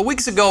happen a couple of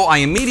weeks ago, I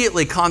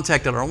immediately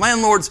contacted our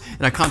landlords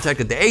and I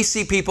contacted the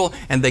AC people,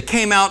 and they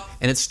came out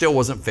and it still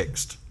wasn't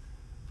fixed.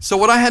 So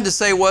what I had to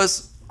say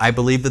was, I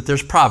believe that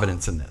there's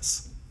providence in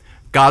this.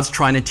 God's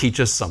trying to teach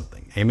us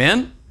something.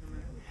 Amen?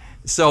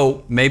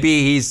 So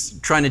maybe he's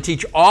trying to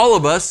teach all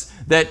of us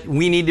that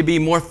we need to be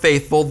more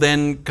faithful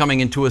than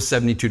coming into a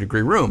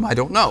 72-degree room. I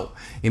don't know.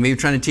 He may be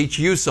trying to teach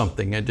you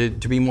something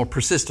and to be more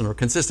persistent or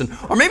consistent.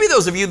 Or maybe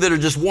those of you that are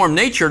just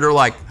warm-natured are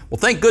like, well,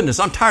 thank goodness,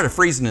 I'm tired of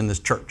freezing in this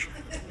church.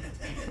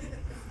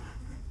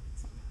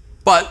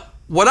 But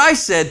what I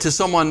said to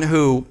someone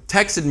who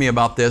texted me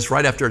about this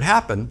right after it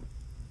happened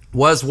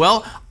was,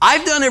 well,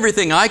 I've done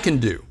everything I can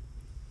do.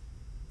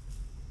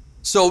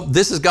 So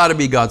this has got to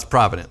be God's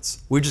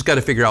providence. We've just got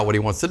to figure out what he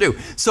wants to do.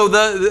 So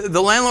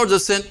the landlords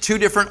have sent 2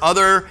 different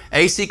other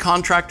AC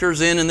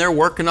contractors in, and they're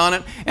working on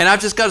it. And I've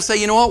just got to say,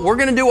 you know what? We're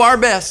going to do our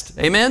best.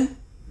 Amen?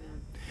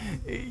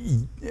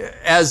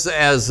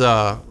 As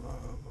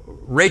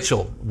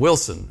Rachel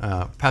Wilson,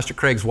 Pastor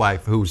Craig's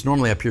wife, who's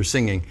normally up here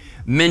singing,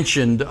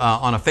 mentioned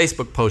on a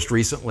Facebook post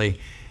recently,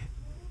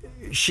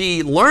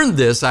 she learned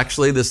this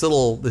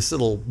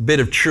little bit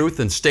of truth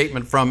and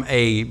statement from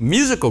a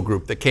musical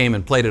group that came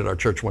and played at our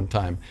church one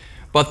time.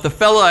 But the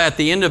fella at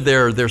the end of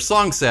their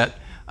song set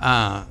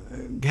had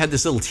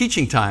this little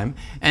teaching time,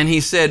 and he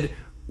said,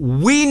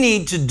 we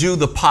need to do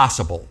the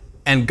possible,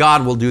 and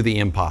God will do the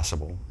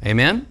impossible.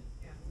 Amen?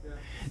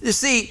 You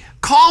see,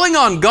 calling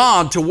on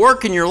God to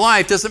work in your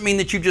life doesn't mean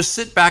that you just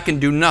sit back and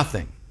do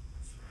nothing.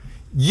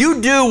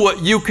 You do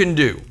what you can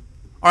do.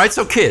 All right,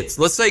 so kids,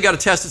 let's say you got a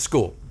test at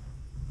school.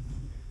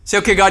 Say,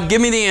 okay, God,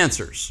 give me the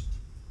answers.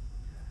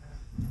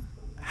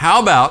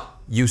 How about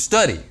you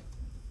study?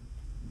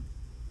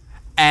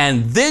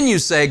 And then you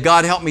say,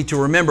 God, help me to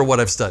remember what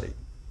I've studied.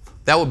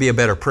 That would be a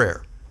better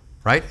prayer,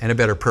 right? And a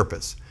better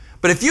purpose.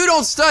 But if you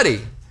don't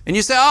study and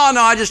you say, oh,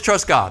 no, I just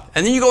trust God,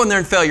 and then you go in there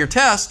and fail your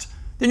test,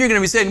 then you're going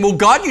to be saying, well,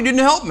 God, you didn't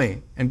help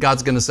me. And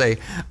God's going to say,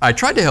 I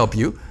tried to help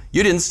you.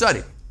 You didn't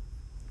study.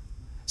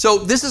 So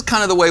this is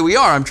kind of the way we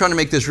are. I'm trying to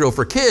make this real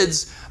for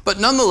kids, but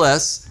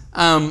nonetheless,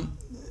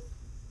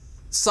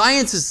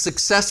 science is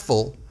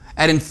successful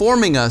at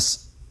informing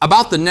us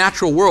about the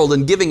natural world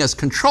and giving us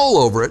control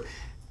over it,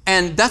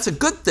 and that's a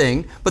good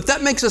thing, but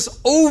that makes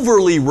us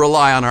overly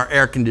rely on our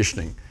air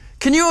conditioning.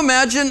 Can you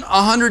imagine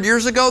 100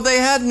 years ago they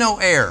had no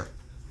air?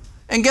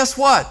 And guess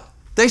what?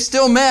 They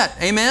still met.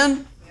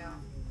 Amen? Yeah.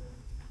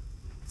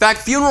 In fact,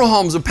 funeral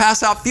homes would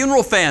pass out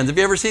funeral fans. Have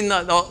you ever seen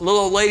the little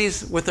old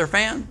ladies with their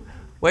fan?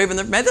 Waving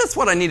their, man, that's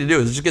what I need to do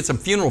is just get some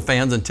funeral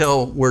fans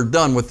until we're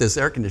done with this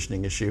air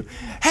conditioning issue.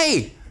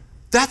 Hey,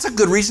 that's a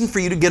good reason for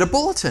you to get a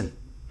bulletin.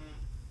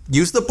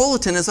 Use the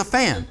bulletin as a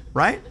fan,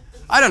 right?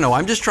 I don't know.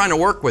 I'm just trying to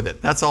work with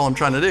it. That's all I'm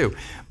trying to do.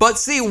 But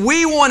see,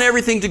 we want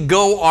everything to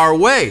go our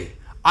way.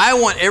 I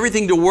want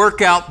everything to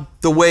work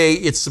out the way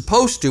it's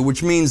supposed to,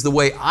 which means the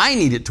way I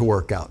need it to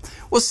work out.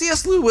 Well,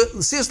 C.S.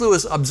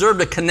 Lewis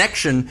observed a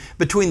connection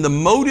between the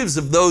motives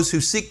of those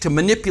who seek to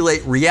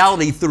manipulate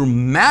reality through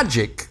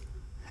magic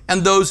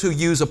and those who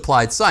use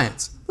applied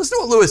science. Listen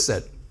to what Lewis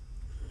said.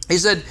 He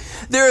said,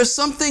 there is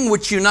something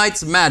which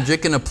unites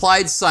magic and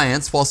applied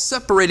science while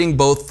separating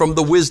both from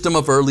the wisdom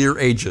of earlier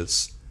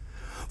ages.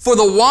 For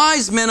the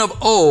wise men of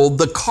old,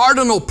 the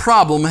cardinal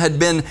problem had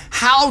been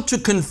how to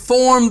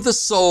conform the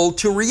soul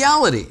to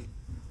reality.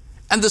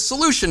 And the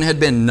solution had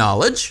been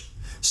knowledge,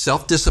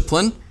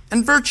 self-discipline,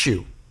 and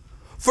virtue.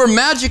 For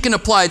magic and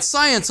applied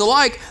science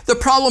alike, the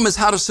problem is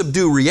how to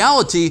subdue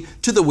reality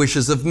to the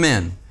wishes of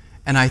men.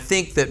 And I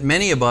think that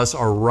many of us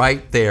are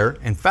right there.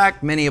 In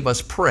fact, many of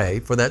us pray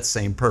for that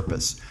same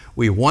purpose.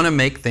 We want to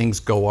make things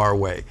go our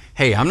way.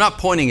 Hey, I'm not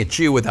pointing at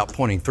you without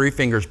pointing 3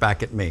 fingers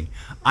back at me.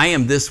 I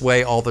am this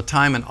way all the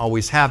time and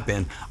always have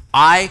been.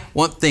 I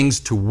want things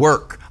to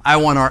work. I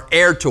want our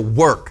air to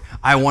work.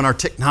 I want our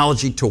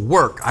technology to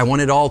work. I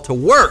want it all to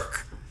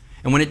work.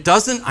 And when it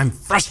doesn't, I'm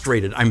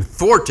frustrated. I'm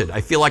thwarted.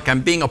 I feel like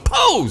I'm being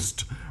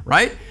opposed,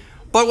 right?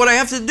 But what I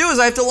have to do is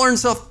I have to learn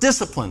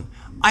self-discipline.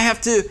 I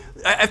have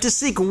to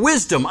seek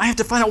wisdom. I have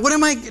to find out what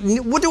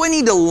do I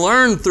need to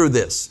learn through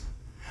this?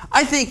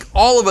 I think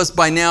all of us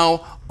by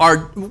now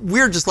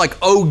we're just like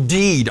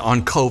OD'd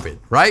on COVID,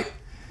 right?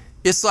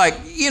 It's like,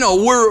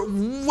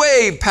 we're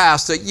way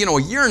past a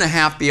year and a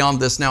half beyond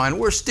this now, and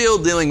we're still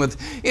dealing with,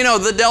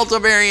 the Delta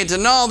variant,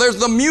 and there's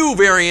the Mu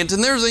variant,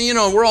 and there's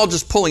we're all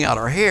just pulling out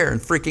our hair and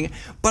freaking.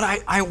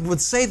 But I would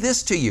say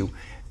this to you.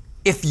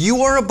 If you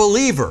are a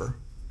believer,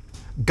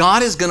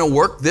 God is going to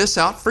work this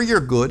out for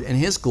your good and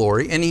His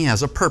glory, and He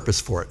has a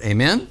purpose for it.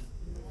 Amen?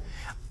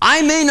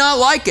 I may not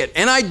like it,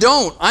 and I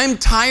don't. I'm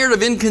tired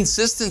of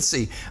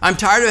inconsistency. I'm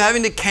tired of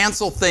having to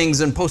cancel things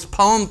and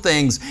postpone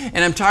things, and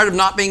I'm tired of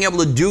not being able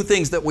to do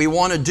things that we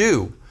want to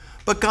do.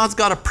 But God's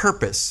got a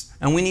purpose,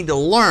 and we need to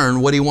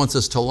learn what He wants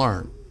us to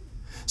learn.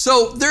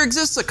 So there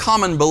exists a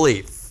common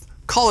belief,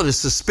 call it a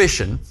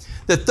suspicion,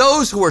 that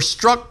those who are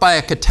struck by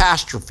a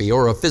catastrophe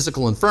or a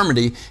physical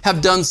infirmity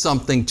have done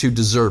something to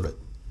deserve it.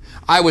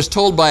 I was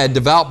told by a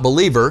devout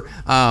believer,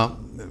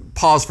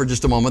 pause for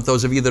just a moment,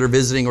 those of you that are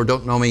visiting or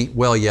don't know me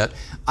well yet,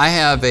 I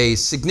have a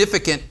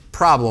significant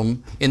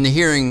problem in the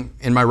hearing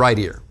in my right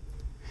ear.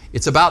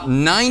 It's about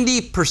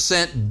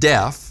 90%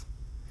 deaf,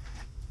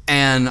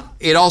 and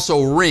it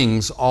also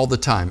rings all the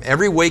time.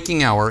 Every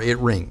waking hour it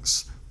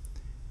rings.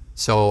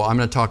 So I'm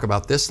going to talk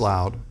about this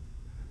loud.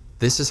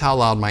 This is how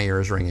loud my ear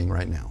is ringing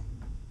right now.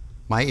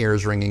 My ear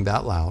is ringing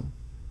that loud,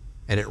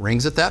 and it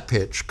rings at that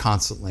pitch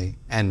constantly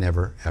and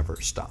never,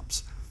 ever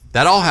stops.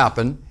 That all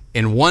happened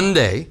in one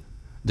day,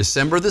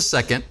 December the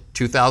 2nd,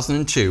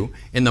 2002.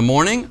 In the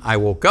morning, I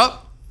woke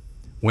up,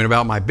 went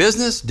about my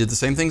business, did the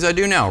same things I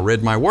do now,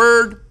 read my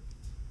word,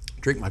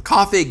 drink my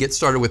coffee, get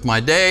started with my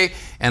day,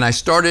 and I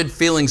started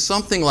feeling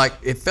something like,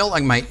 it felt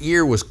like my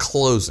ear was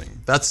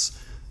closing. That's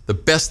the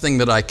best thing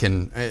that I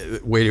can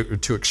way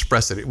to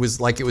express it. It was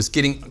like it was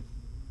getting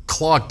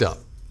clogged up.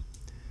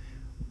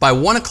 By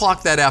 1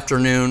 o'clock that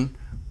afternoon,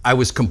 I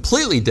was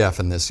completely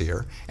deaf in this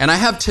ear, and I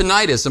have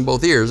tinnitus in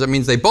both ears. That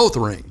means they both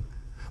ring.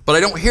 But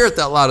I don't hear it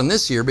that loud in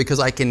this ear because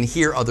I can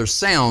hear other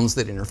sounds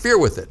that interfere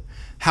with it.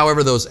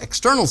 However, those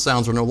external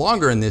sounds are no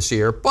longer in this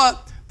ear,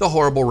 but the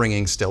horrible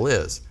ringing still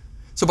is.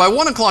 So by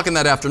 1 o'clock in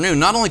that afternoon,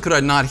 not only could I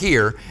not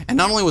hear, and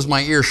not only was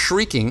my ear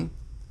shrieking,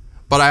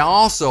 but I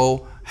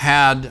also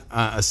had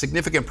a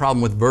significant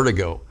problem with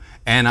vertigo.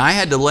 And I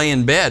had to lay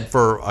in bed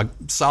for a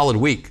solid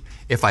week.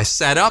 If I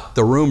sat up,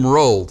 the room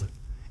rolled.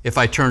 If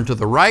I turned to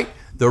the right,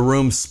 the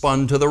room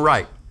spun to the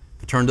right.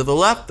 If I turned to the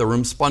left, the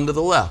room spun to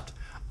the left.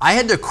 I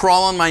had to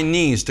crawl on my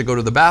knees to go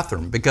to the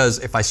bathroom because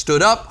if I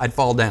stood up, I'd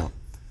fall down.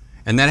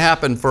 And that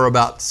happened for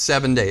about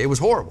 7 days. It was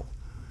horrible.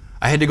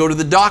 I had to go to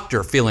the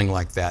doctor feeling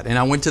like that. And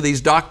I went to these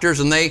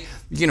doctors and they,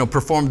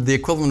 performed the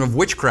equivalent of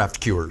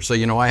witchcraft cures. So,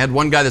 I had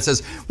one guy that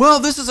says,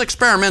 well, this is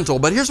experimental,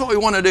 but here's what we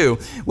want to do.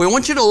 We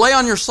want you to lay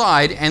on your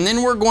side and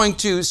then we're going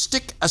to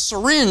stick a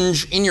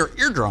syringe in your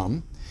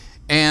eardrum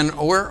and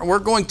we're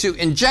going to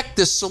inject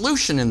this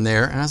solution in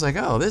there. And I was like,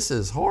 oh, this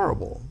is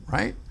horrible,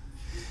 right?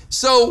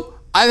 So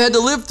I've had to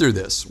live through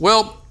this.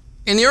 Well,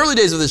 in the early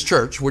days of this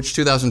church, which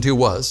 2002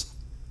 was,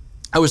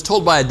 I was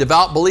told by a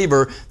devout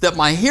believer that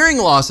my hearing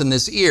loss in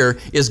this ear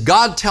is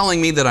God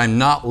telling me that I'm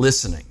not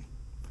listening.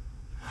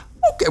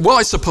 Okay, well,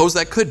 I suppose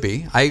that could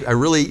be. I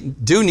really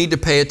do need to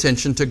pay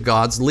attention to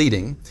God's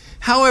leading.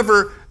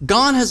 However,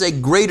 God has a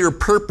greater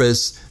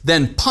purpose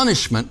than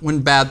punishment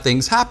when bad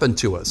things happen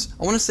to us.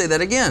 I want to say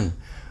that again.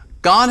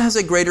 God has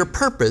a greater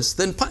purpose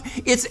than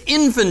it's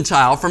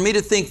infantile for me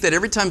to think that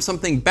every time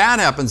something bad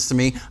happens to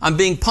me, I'm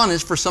being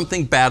punished for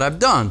something bad I've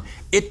done.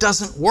 It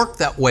doesn't work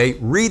that way.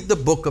 Read the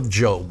book of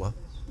Job.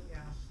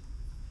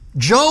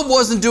 Job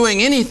wasn't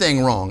doing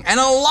anything wrong, and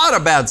a lot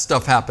of bad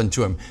stuff happened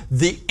to him.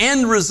 The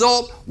end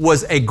result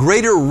was a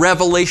greater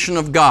revelation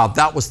of God.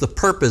 That was the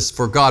purpose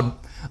for God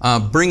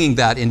bringing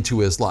that into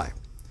his life.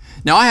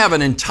 Now, I have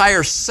an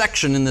entire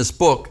section in this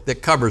book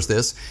that covers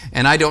this,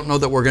 and I don't know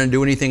that we're going to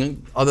do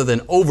anything other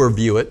than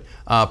overview it,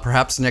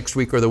 perhaps next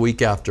week or the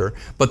week after.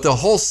 But the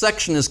whole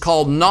section is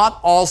called Not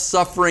All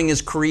Suffering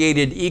is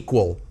Created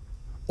Equal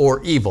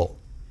or Evil.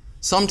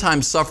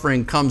 Sometimes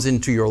suffering comes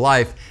into your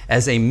life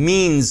as a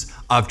means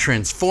of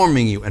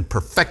transforming you and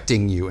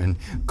perfecting you and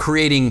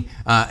creating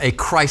a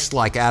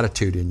Christ-like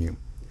attitude in you.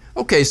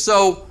 Okay,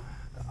 so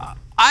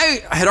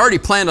I had already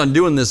planned on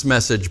doing this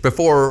message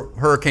before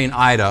Hurricane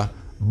Ida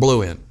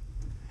blew in.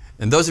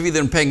 And those of you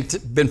that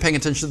have been paying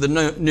attention to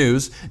the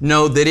news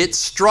know that it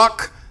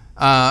struck,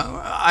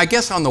 I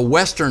guess, on the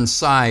western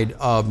side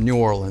of New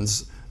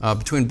Orleans,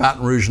 between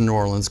Baton Rouge and New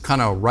Orleans,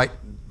 kind of right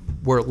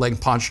where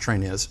Lake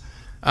Pontchartrain is.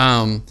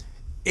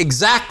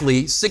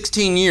 Exactly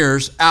 16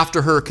 years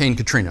after Hurricane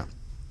Katrina.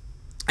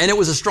 And it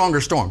was a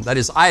stronger storm. That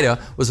is, Ida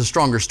was a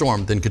stronger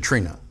storm than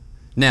Katrina.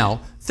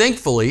 Now,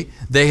 thankfully,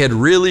 they had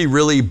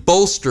really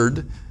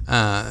bolstered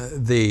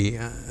the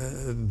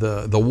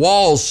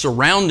walls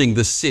surrounding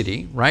the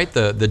city, right?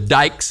 The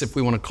dikes, if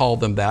we want to call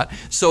them that,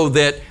 so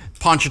that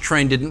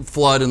Pontchartrain didn't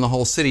flood and the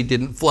whole city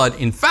didn't flood.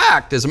 In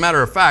fact, as a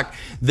matter of fact,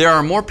 there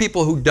are more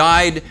people who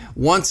died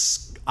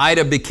once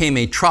Ida became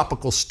a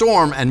tropical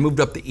storm and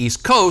moved up the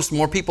East Coast.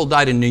 More people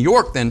died in New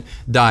York than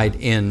died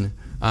in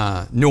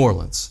New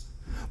Orleans.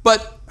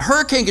 But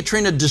Hurricane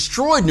Katrina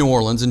destroyed New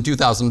Orleans in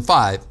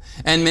 2005,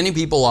 and many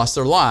people lost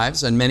their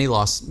lives, and many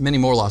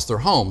more lost their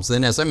homes.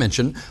 Then, as I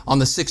mentioned, on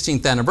the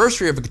 16th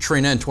anniversary of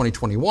Katrina in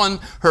 2021,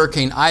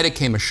 Hurricane Ida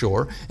came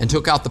ashore and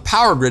took out the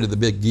power grid of the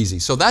Big Easy.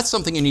 So that's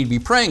something you need to be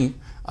praying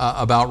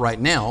about right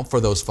now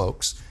for those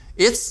folks.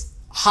 It's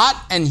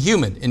hot and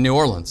humid in New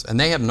Orleans, and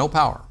they have no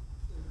power.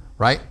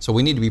 Right? So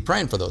we need to be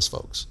praying for those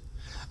folks.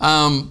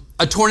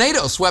 A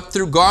tornado swept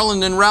through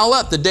Garland and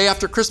Rowlett the day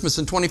after Christmas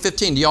in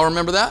 2015. Do y'all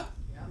remember that?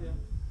 Yeah.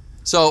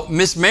 So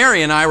Miss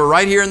Mary and I were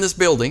right here in this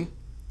building.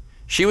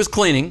 She was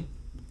cleaning.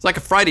 It's like a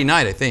Friday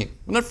night, I think.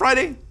 Wasn't it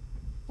Friday? I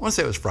want to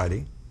say it was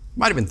Friday.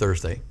 Might have been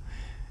Thursday.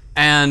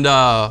 And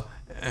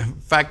in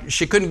fact,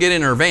 she couldn't get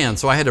in her van,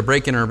 so I had to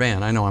break in her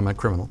van. I know I'm a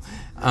criminal.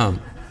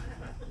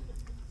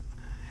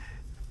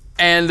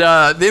 And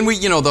then we,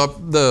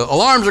 the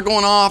alarms are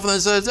going off, and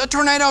it says, a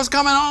tornado's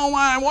coming, oh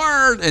my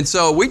word. And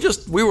so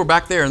we were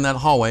back there in that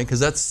hallway,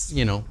 because that's,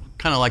 kind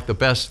of like the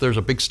best, there's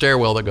a big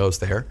stairwell that goes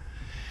there.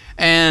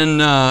 And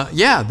the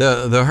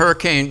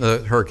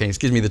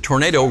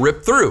tornado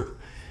ripped through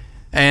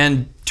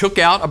and took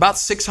out about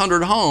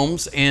 600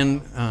 homes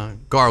in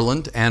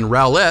Garland and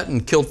Rowlett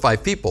and killed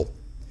 5 people.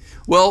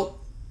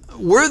 Well,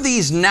 were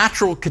these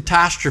natural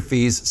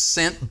catastrophes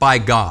sent by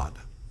God?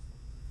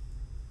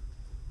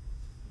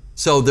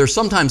 So they're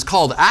sometimes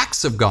called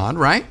acts of God,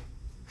 right?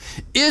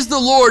 Is the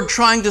Lord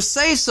trying to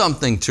say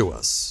something to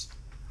us?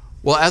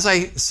 Well, as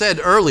I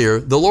said earlier,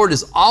 the Lord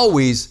is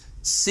always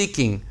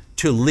seeking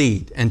to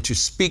lead and to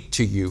speak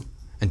to you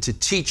and to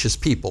teach His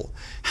people.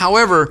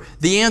 However,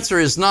 the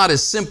answer is not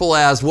as simple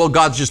as, well,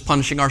 God's just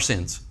punishing our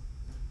sins.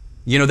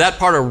 You know, that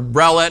part of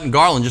Rowlett and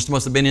Garland just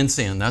must have been in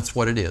sin. That's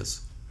what it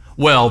is.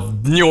 Well,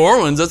 New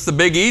Orleans, that's the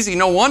Big Easy.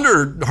 No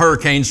wonder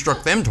hurricane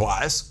struck them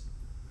twice.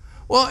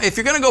 Well, if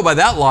you're going to go by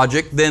that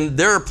logic, then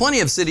there are plenty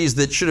of cities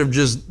that should have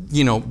just,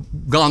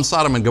 gone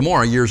Sodom and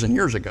Gomorrah years and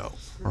years ago,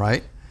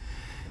 right?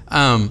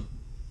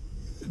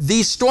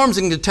 These storms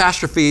and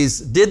catastrophes,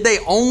 did they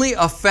only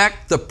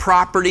affect the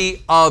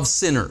property of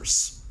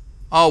sinners?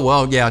 Oh,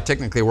 well, yeah,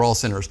 technically we're all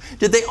sinners.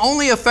 Did they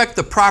only affect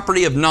the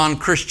property of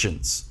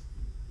non-Christians?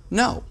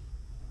 No.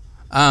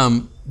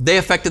 They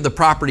affected the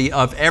property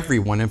of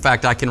everyone. In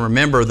fact, I can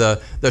remember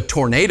the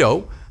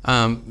tornado.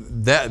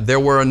 That there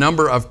were a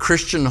number of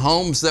Christian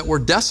homes that were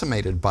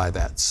decimated by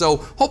that. So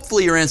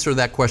hopefully your answer to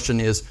that question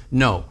is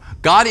no.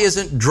 God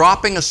isn't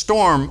dropping a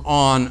storm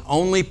on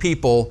only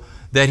people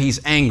that He's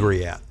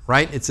angry at,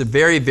 right? It's a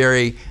very,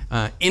 very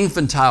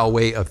infantile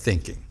way of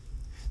thinking.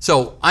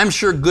 So I'm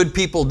sure good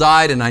people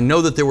died, and I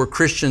know that there were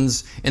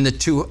Christians in the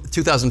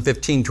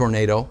 2015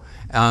 tornado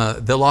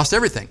that lost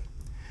everything.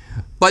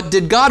 But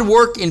did God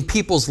work in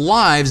people's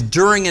lives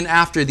during and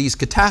after these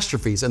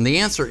catastrophes? And the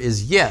answer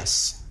is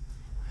yes.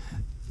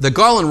 The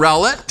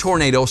Garland-Rowlett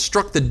tornado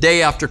struck the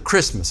day after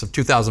Christmas of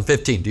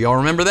 2015. Do y'all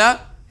remember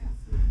that?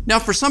 Now,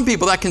 for some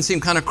people, that can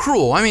seem kind of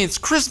cruel. I mean, it's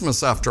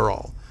Christmas after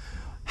all.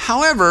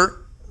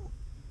 However,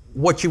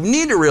 what you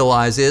need to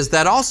realize is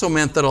that also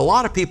meant that a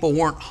lot of people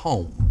weren't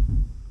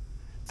home.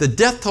 The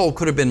death toll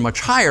could have been much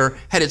higher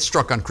had it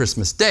struck on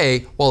Christmas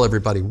Day while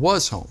everybody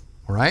was home,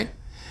 all right?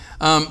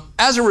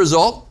 As a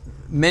result,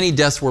 many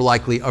deaths were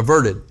likely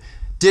averted.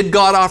 Did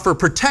God offer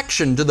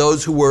protection to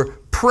those who were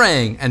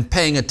praying and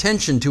paying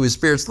attention to His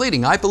Spirit's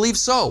leading? I believe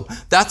so.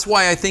 That's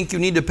why I think you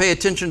need to pay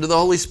attention to the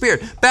Holy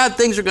Spirit. Bad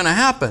things are going to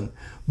happen,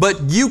 but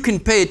you can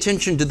pay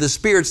attention to the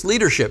Spirit's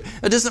leadership.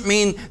 It doesn't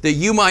mean that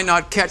you might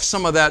not catch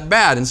some of that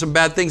bad, and some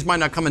bad things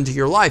might not come into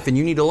your life, and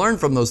you need to learn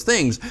from those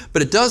things,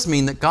 but it does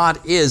mean that God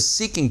is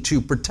seeking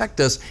to protect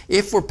us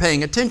if we're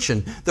paying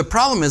attention. The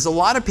problem is a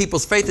lot of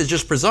people's faith is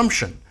just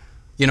presumption.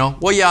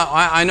 Well, yeah,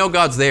 I know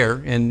God's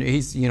there, and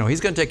He's going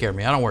to take care of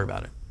me. I don't worry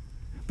about it.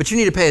 But you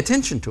need to pay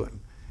attention to Him,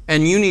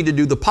 and you need to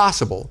do the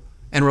possible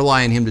and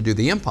rely on Him to do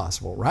the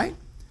impossible, right?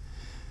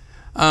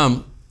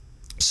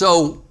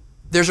 So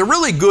there's a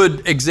really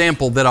good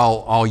example that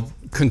I'll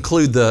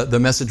conclude the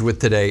message with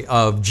today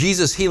of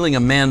Jesus healing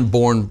a man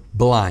born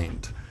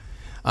blind.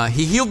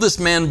 He healed this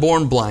man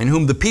born blind,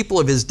 whom the people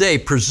of His day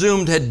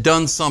presumed had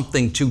done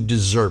something to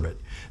deserve it.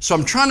 So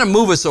I'm trying to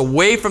move us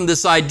away from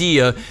this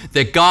idea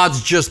that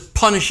God's just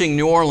punishing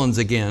New Orleans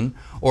again,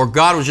 or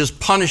God was just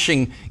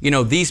punishing,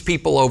 these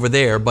people over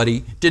there, but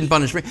He didn't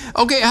punish me.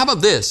 Okay, how about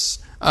this?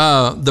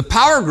 The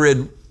power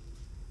grid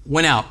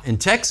went out in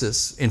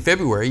Texas in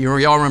February.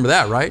 Y'all remember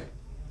that, right?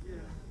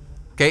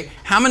 Okay,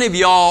 how many of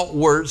y'all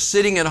were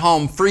sitting at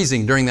home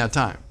freezing during that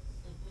time?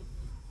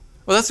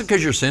 Well, that's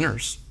because you're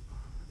sinners.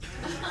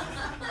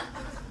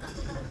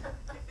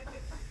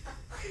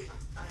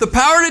 The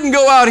power didn't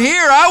go out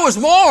here. I was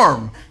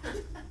warm.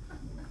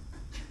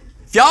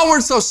 If y'all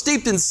weren't so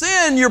steeped in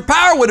sin, your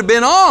power would have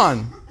been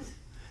on.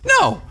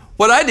 No.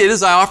 What I did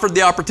is I offered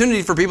the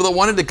opportunity for people that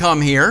wanted to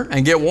come here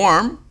and get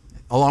warm,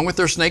 along with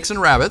their snakes and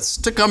rabbits,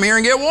 to come here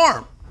and get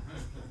warm.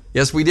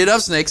 Yes, we did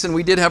have snakes, and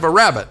we did have a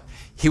rabbit.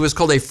 He was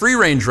called a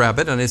free-range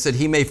rabbit, and I said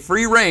he may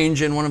free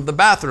range in one of the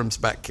bathrooms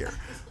back here.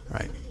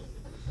 Right.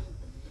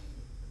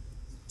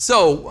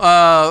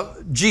 So,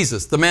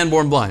 Jesus, the man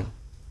born blind.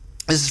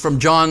 This is from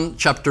John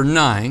chapter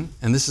 9,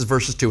 and this is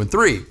verses 2 and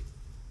 3.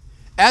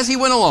 As He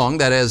went along,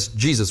 that is,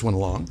 Jesus went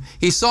along,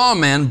 He saw a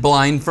man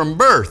blind from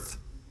birth.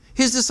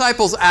 His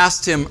disciples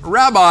asked Him,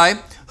 Rabbi,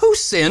 who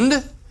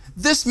sinned,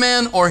 this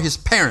man or his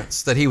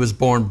parents, that he was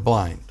born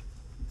blind?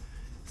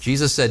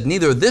 Jesus said,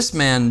 neither this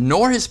man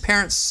nor his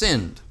parents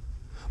sinned,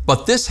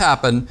 but this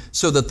happened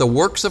so that the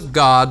works of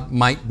God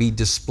might be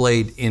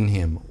displayed in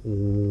him.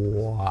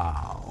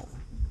 Wow.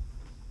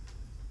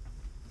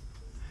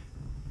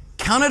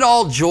 Count it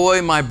all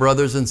joy, my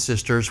brothers and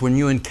sisters, when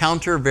you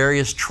encounter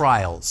various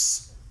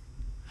trials,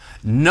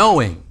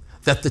 knowing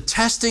that the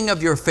testing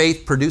of your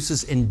faith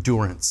produces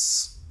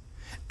endurance.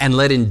 And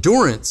let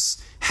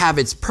endurance have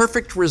its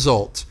perfect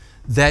result,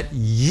 that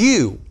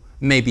you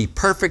may be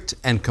perfect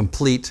and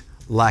complete,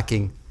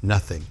 lacking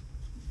nothing.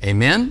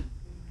 Amen?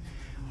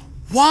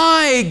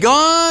 Why,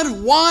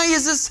 God? Why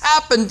has this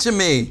happened to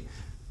me?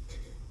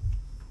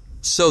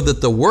 So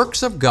that the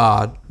works of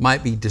God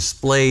might be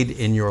displayed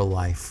in your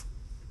life.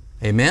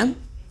 Amen?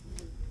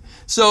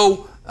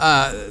 So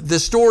the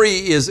story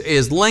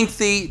is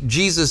lengthy.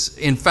 Jesus,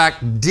 in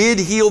fact, did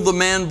heal the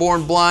man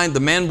born blind. The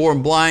man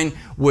born blind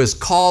was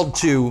called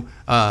to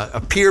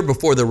appear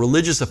before the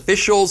religious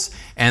officials,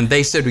 and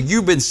they said, well,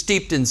 you've been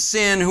steeped in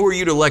sin. Who are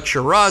you to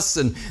lecture us?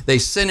 And they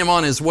sent him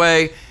on his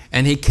way,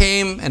 and he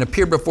came and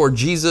appeared before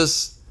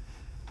Jesus.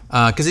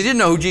 because he didn't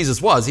know who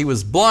Jesus was. He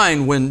was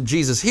blind when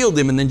Jesus healed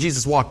him, and then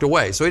Jesus walked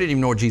away. So he didn't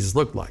even know what Jesus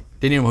looked like.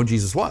 Didn't even know who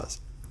Jesus was.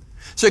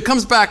 So he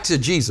comes back to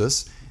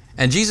Jesus,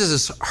 and Jesus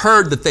has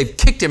heard that they've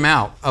kicked him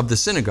out of the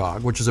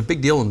synagogue, which was a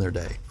big deal in their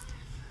day.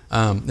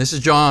 This is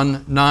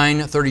John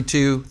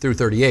 9:32 through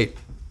 38.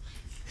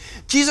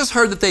 Jesus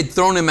heard that they'd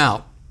thrown him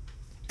out.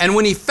 And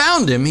when he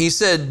found him, he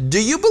said,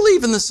 "Do you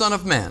believe in the Son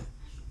of Man?"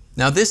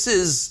 Now this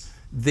is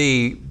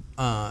the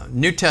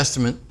New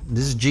Testament.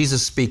 This is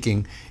Jesus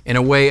speaking in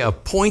a way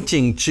of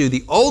pointing to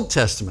the Old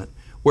Testament,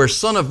 where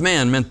Son of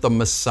Man meant the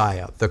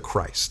Messiah, the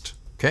Christ.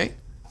 Okay?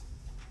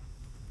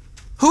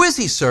 "Who is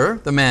he, sir?"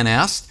 the man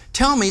asked.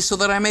 "Tell me so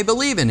that I may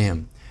believe in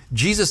him."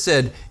 Jesus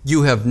said,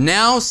 "You have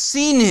now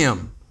seen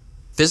him."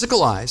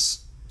 Physical eyes.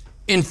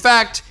 "In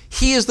fact,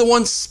 he is the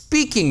one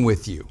speaking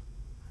with you."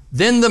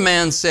 Then the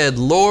man said,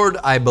 "Lord,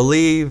 I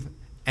believe,"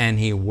 and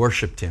he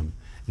worshiped him.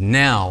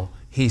 Now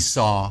he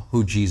saw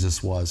who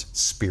Jesus was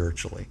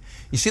spiritually.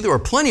 You see, there were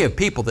plenty of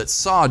people that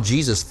saw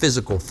Jesus'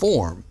 physical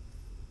form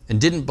and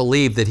didn't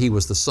believe that he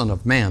was the Son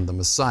of Man, the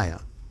Messiah.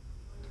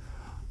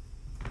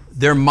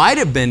 There might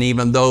have been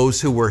even those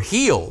who were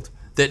healed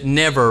that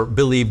never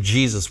believed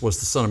Jesus was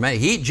the Son of Man.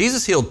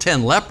 Jesus healed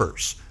 10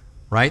 lepers,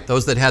 right?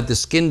 Those that had the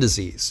skin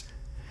disease.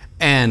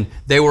 And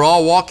they were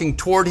all walking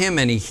toward him,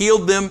 and he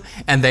healed them,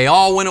 and they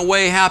all went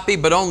away happy,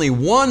 but only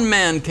one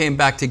man came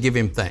back to give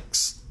him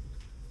thanks.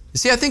 You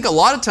see, I think a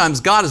lot of times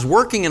God is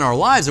working in our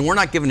lives, and we're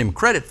not giving him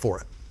credit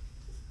for it.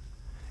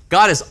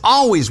 God is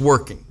always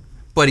working,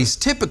 but he's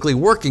typically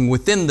working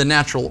within the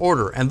natural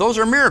order. And those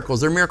are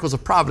miracles. They're miracles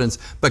of providence,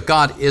 but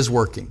God is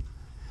working.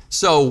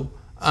 So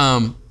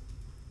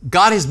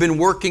God has been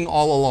working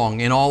all along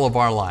in all of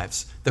our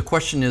lives. The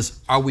question is,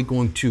 are we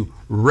going to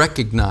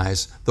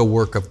recognize the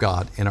work of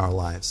God in our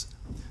lives?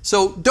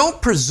 So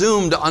don't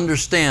presume to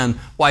understand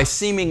why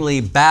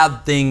seemingly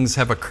bad things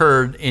have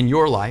occurred in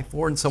your life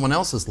or in someone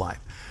else's life.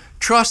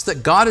 Trust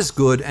that God is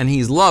good and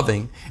he's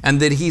loving, and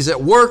that he's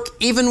at work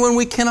even when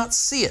we cannot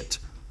see it.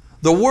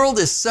 The world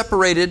is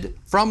separated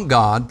from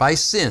God by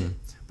sin,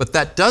 but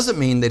that doesn't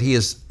mean that he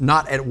is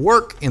not at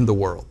work in the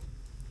world.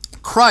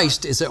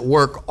 Christ is at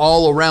work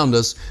all around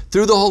us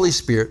through the Holy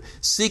Spirit,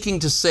 seeking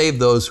to save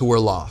those who are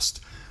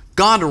lost.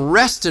 God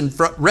rested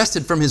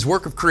from his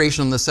work of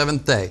creation on the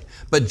seventh day,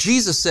 but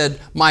Jesus said,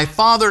 "My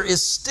Father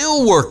is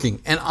still working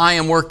and I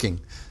am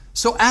working."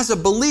 So as a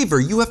believer,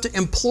 you have to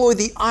employ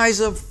the eyes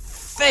of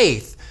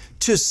faith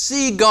to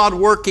see God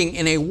working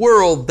in a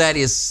world that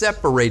is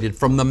separated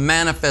from the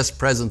manifest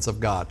presence of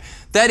God.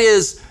 That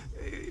is,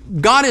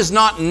 God is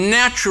not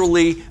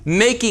naturally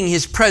making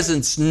his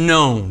presence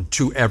known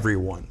to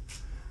everyone.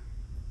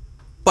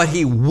 But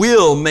he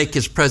will make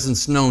his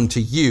presence known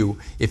to you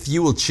if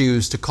you will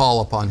choose to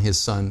call upon his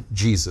Son,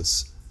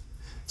 Jesus.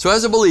 So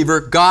as a believer,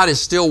 God is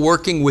still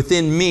working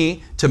within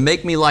me to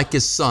make me like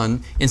his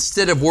Son,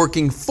 instead of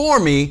working for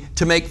me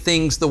to make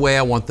things the way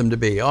I want them to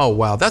be. Oh,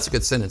 wow, that's a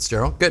good sentence,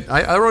 Daryl. Good.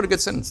 I wrote a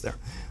good sentence there.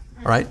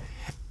 All right.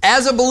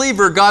 As a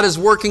believer, God is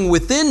working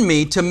within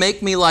me to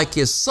make me like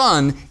his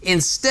Son,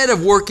 instead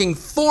of working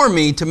for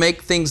me to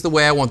make things the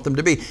way I want them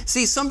to be.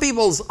 See, some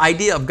people's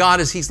idea of God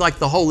is he's like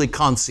the holy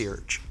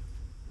concierge.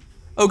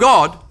 Oh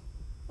God,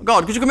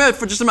 could you come here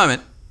for just a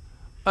moment?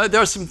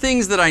 There are some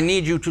things that I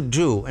need you to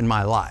do in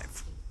my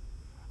life.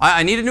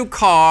 I need a new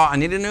car, I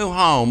need a new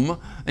home,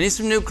 I need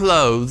some new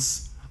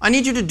clothes. I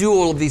need you to do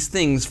all of these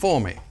things for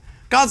me.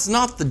 God's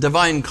not the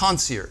divine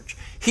concierge.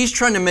 He's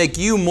trying to make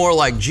you more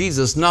like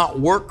Jesus, not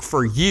work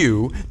for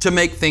you to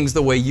make things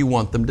the way you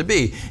want them to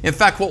be. In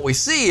fact, what we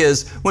see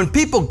is when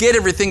people get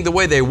everything the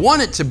way they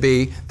want it to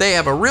be, they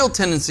have a real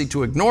tendency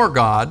to ignore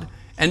God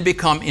and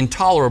become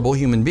intolerable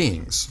human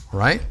beings,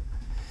 right?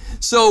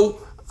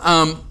 So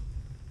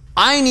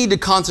I need to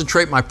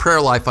concentrate my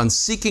prayer life on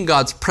seeking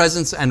God's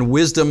presence and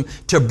wisdom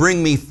to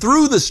bring me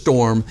through the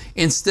storm,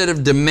 instead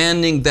of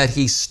demanding that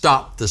he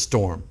stop the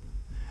storm.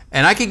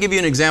 And I could give you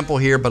an example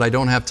here, but I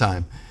don't have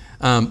time.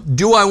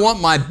 Do I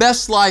want my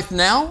best life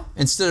now,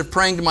 instead of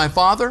praying to my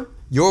Father,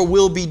 "Your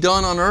will be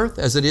done on earth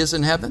as it is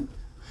in heaven"?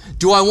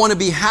 Do I want to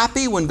be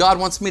happy when God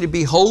wants me to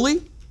be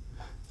holy?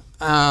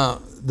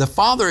 The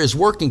Father is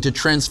working to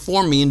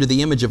transform me into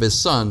the image of his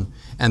Son,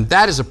 and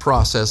that is a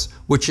process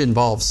which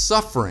involves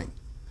suffering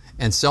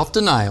and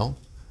self-denial,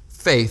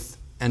 faith,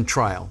 and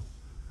trial.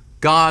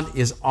 God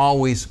is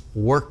always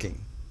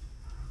working.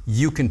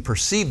 You can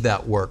perceive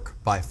that work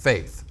by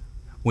faith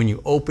when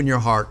you open your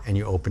heart and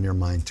you open your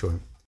mind to him.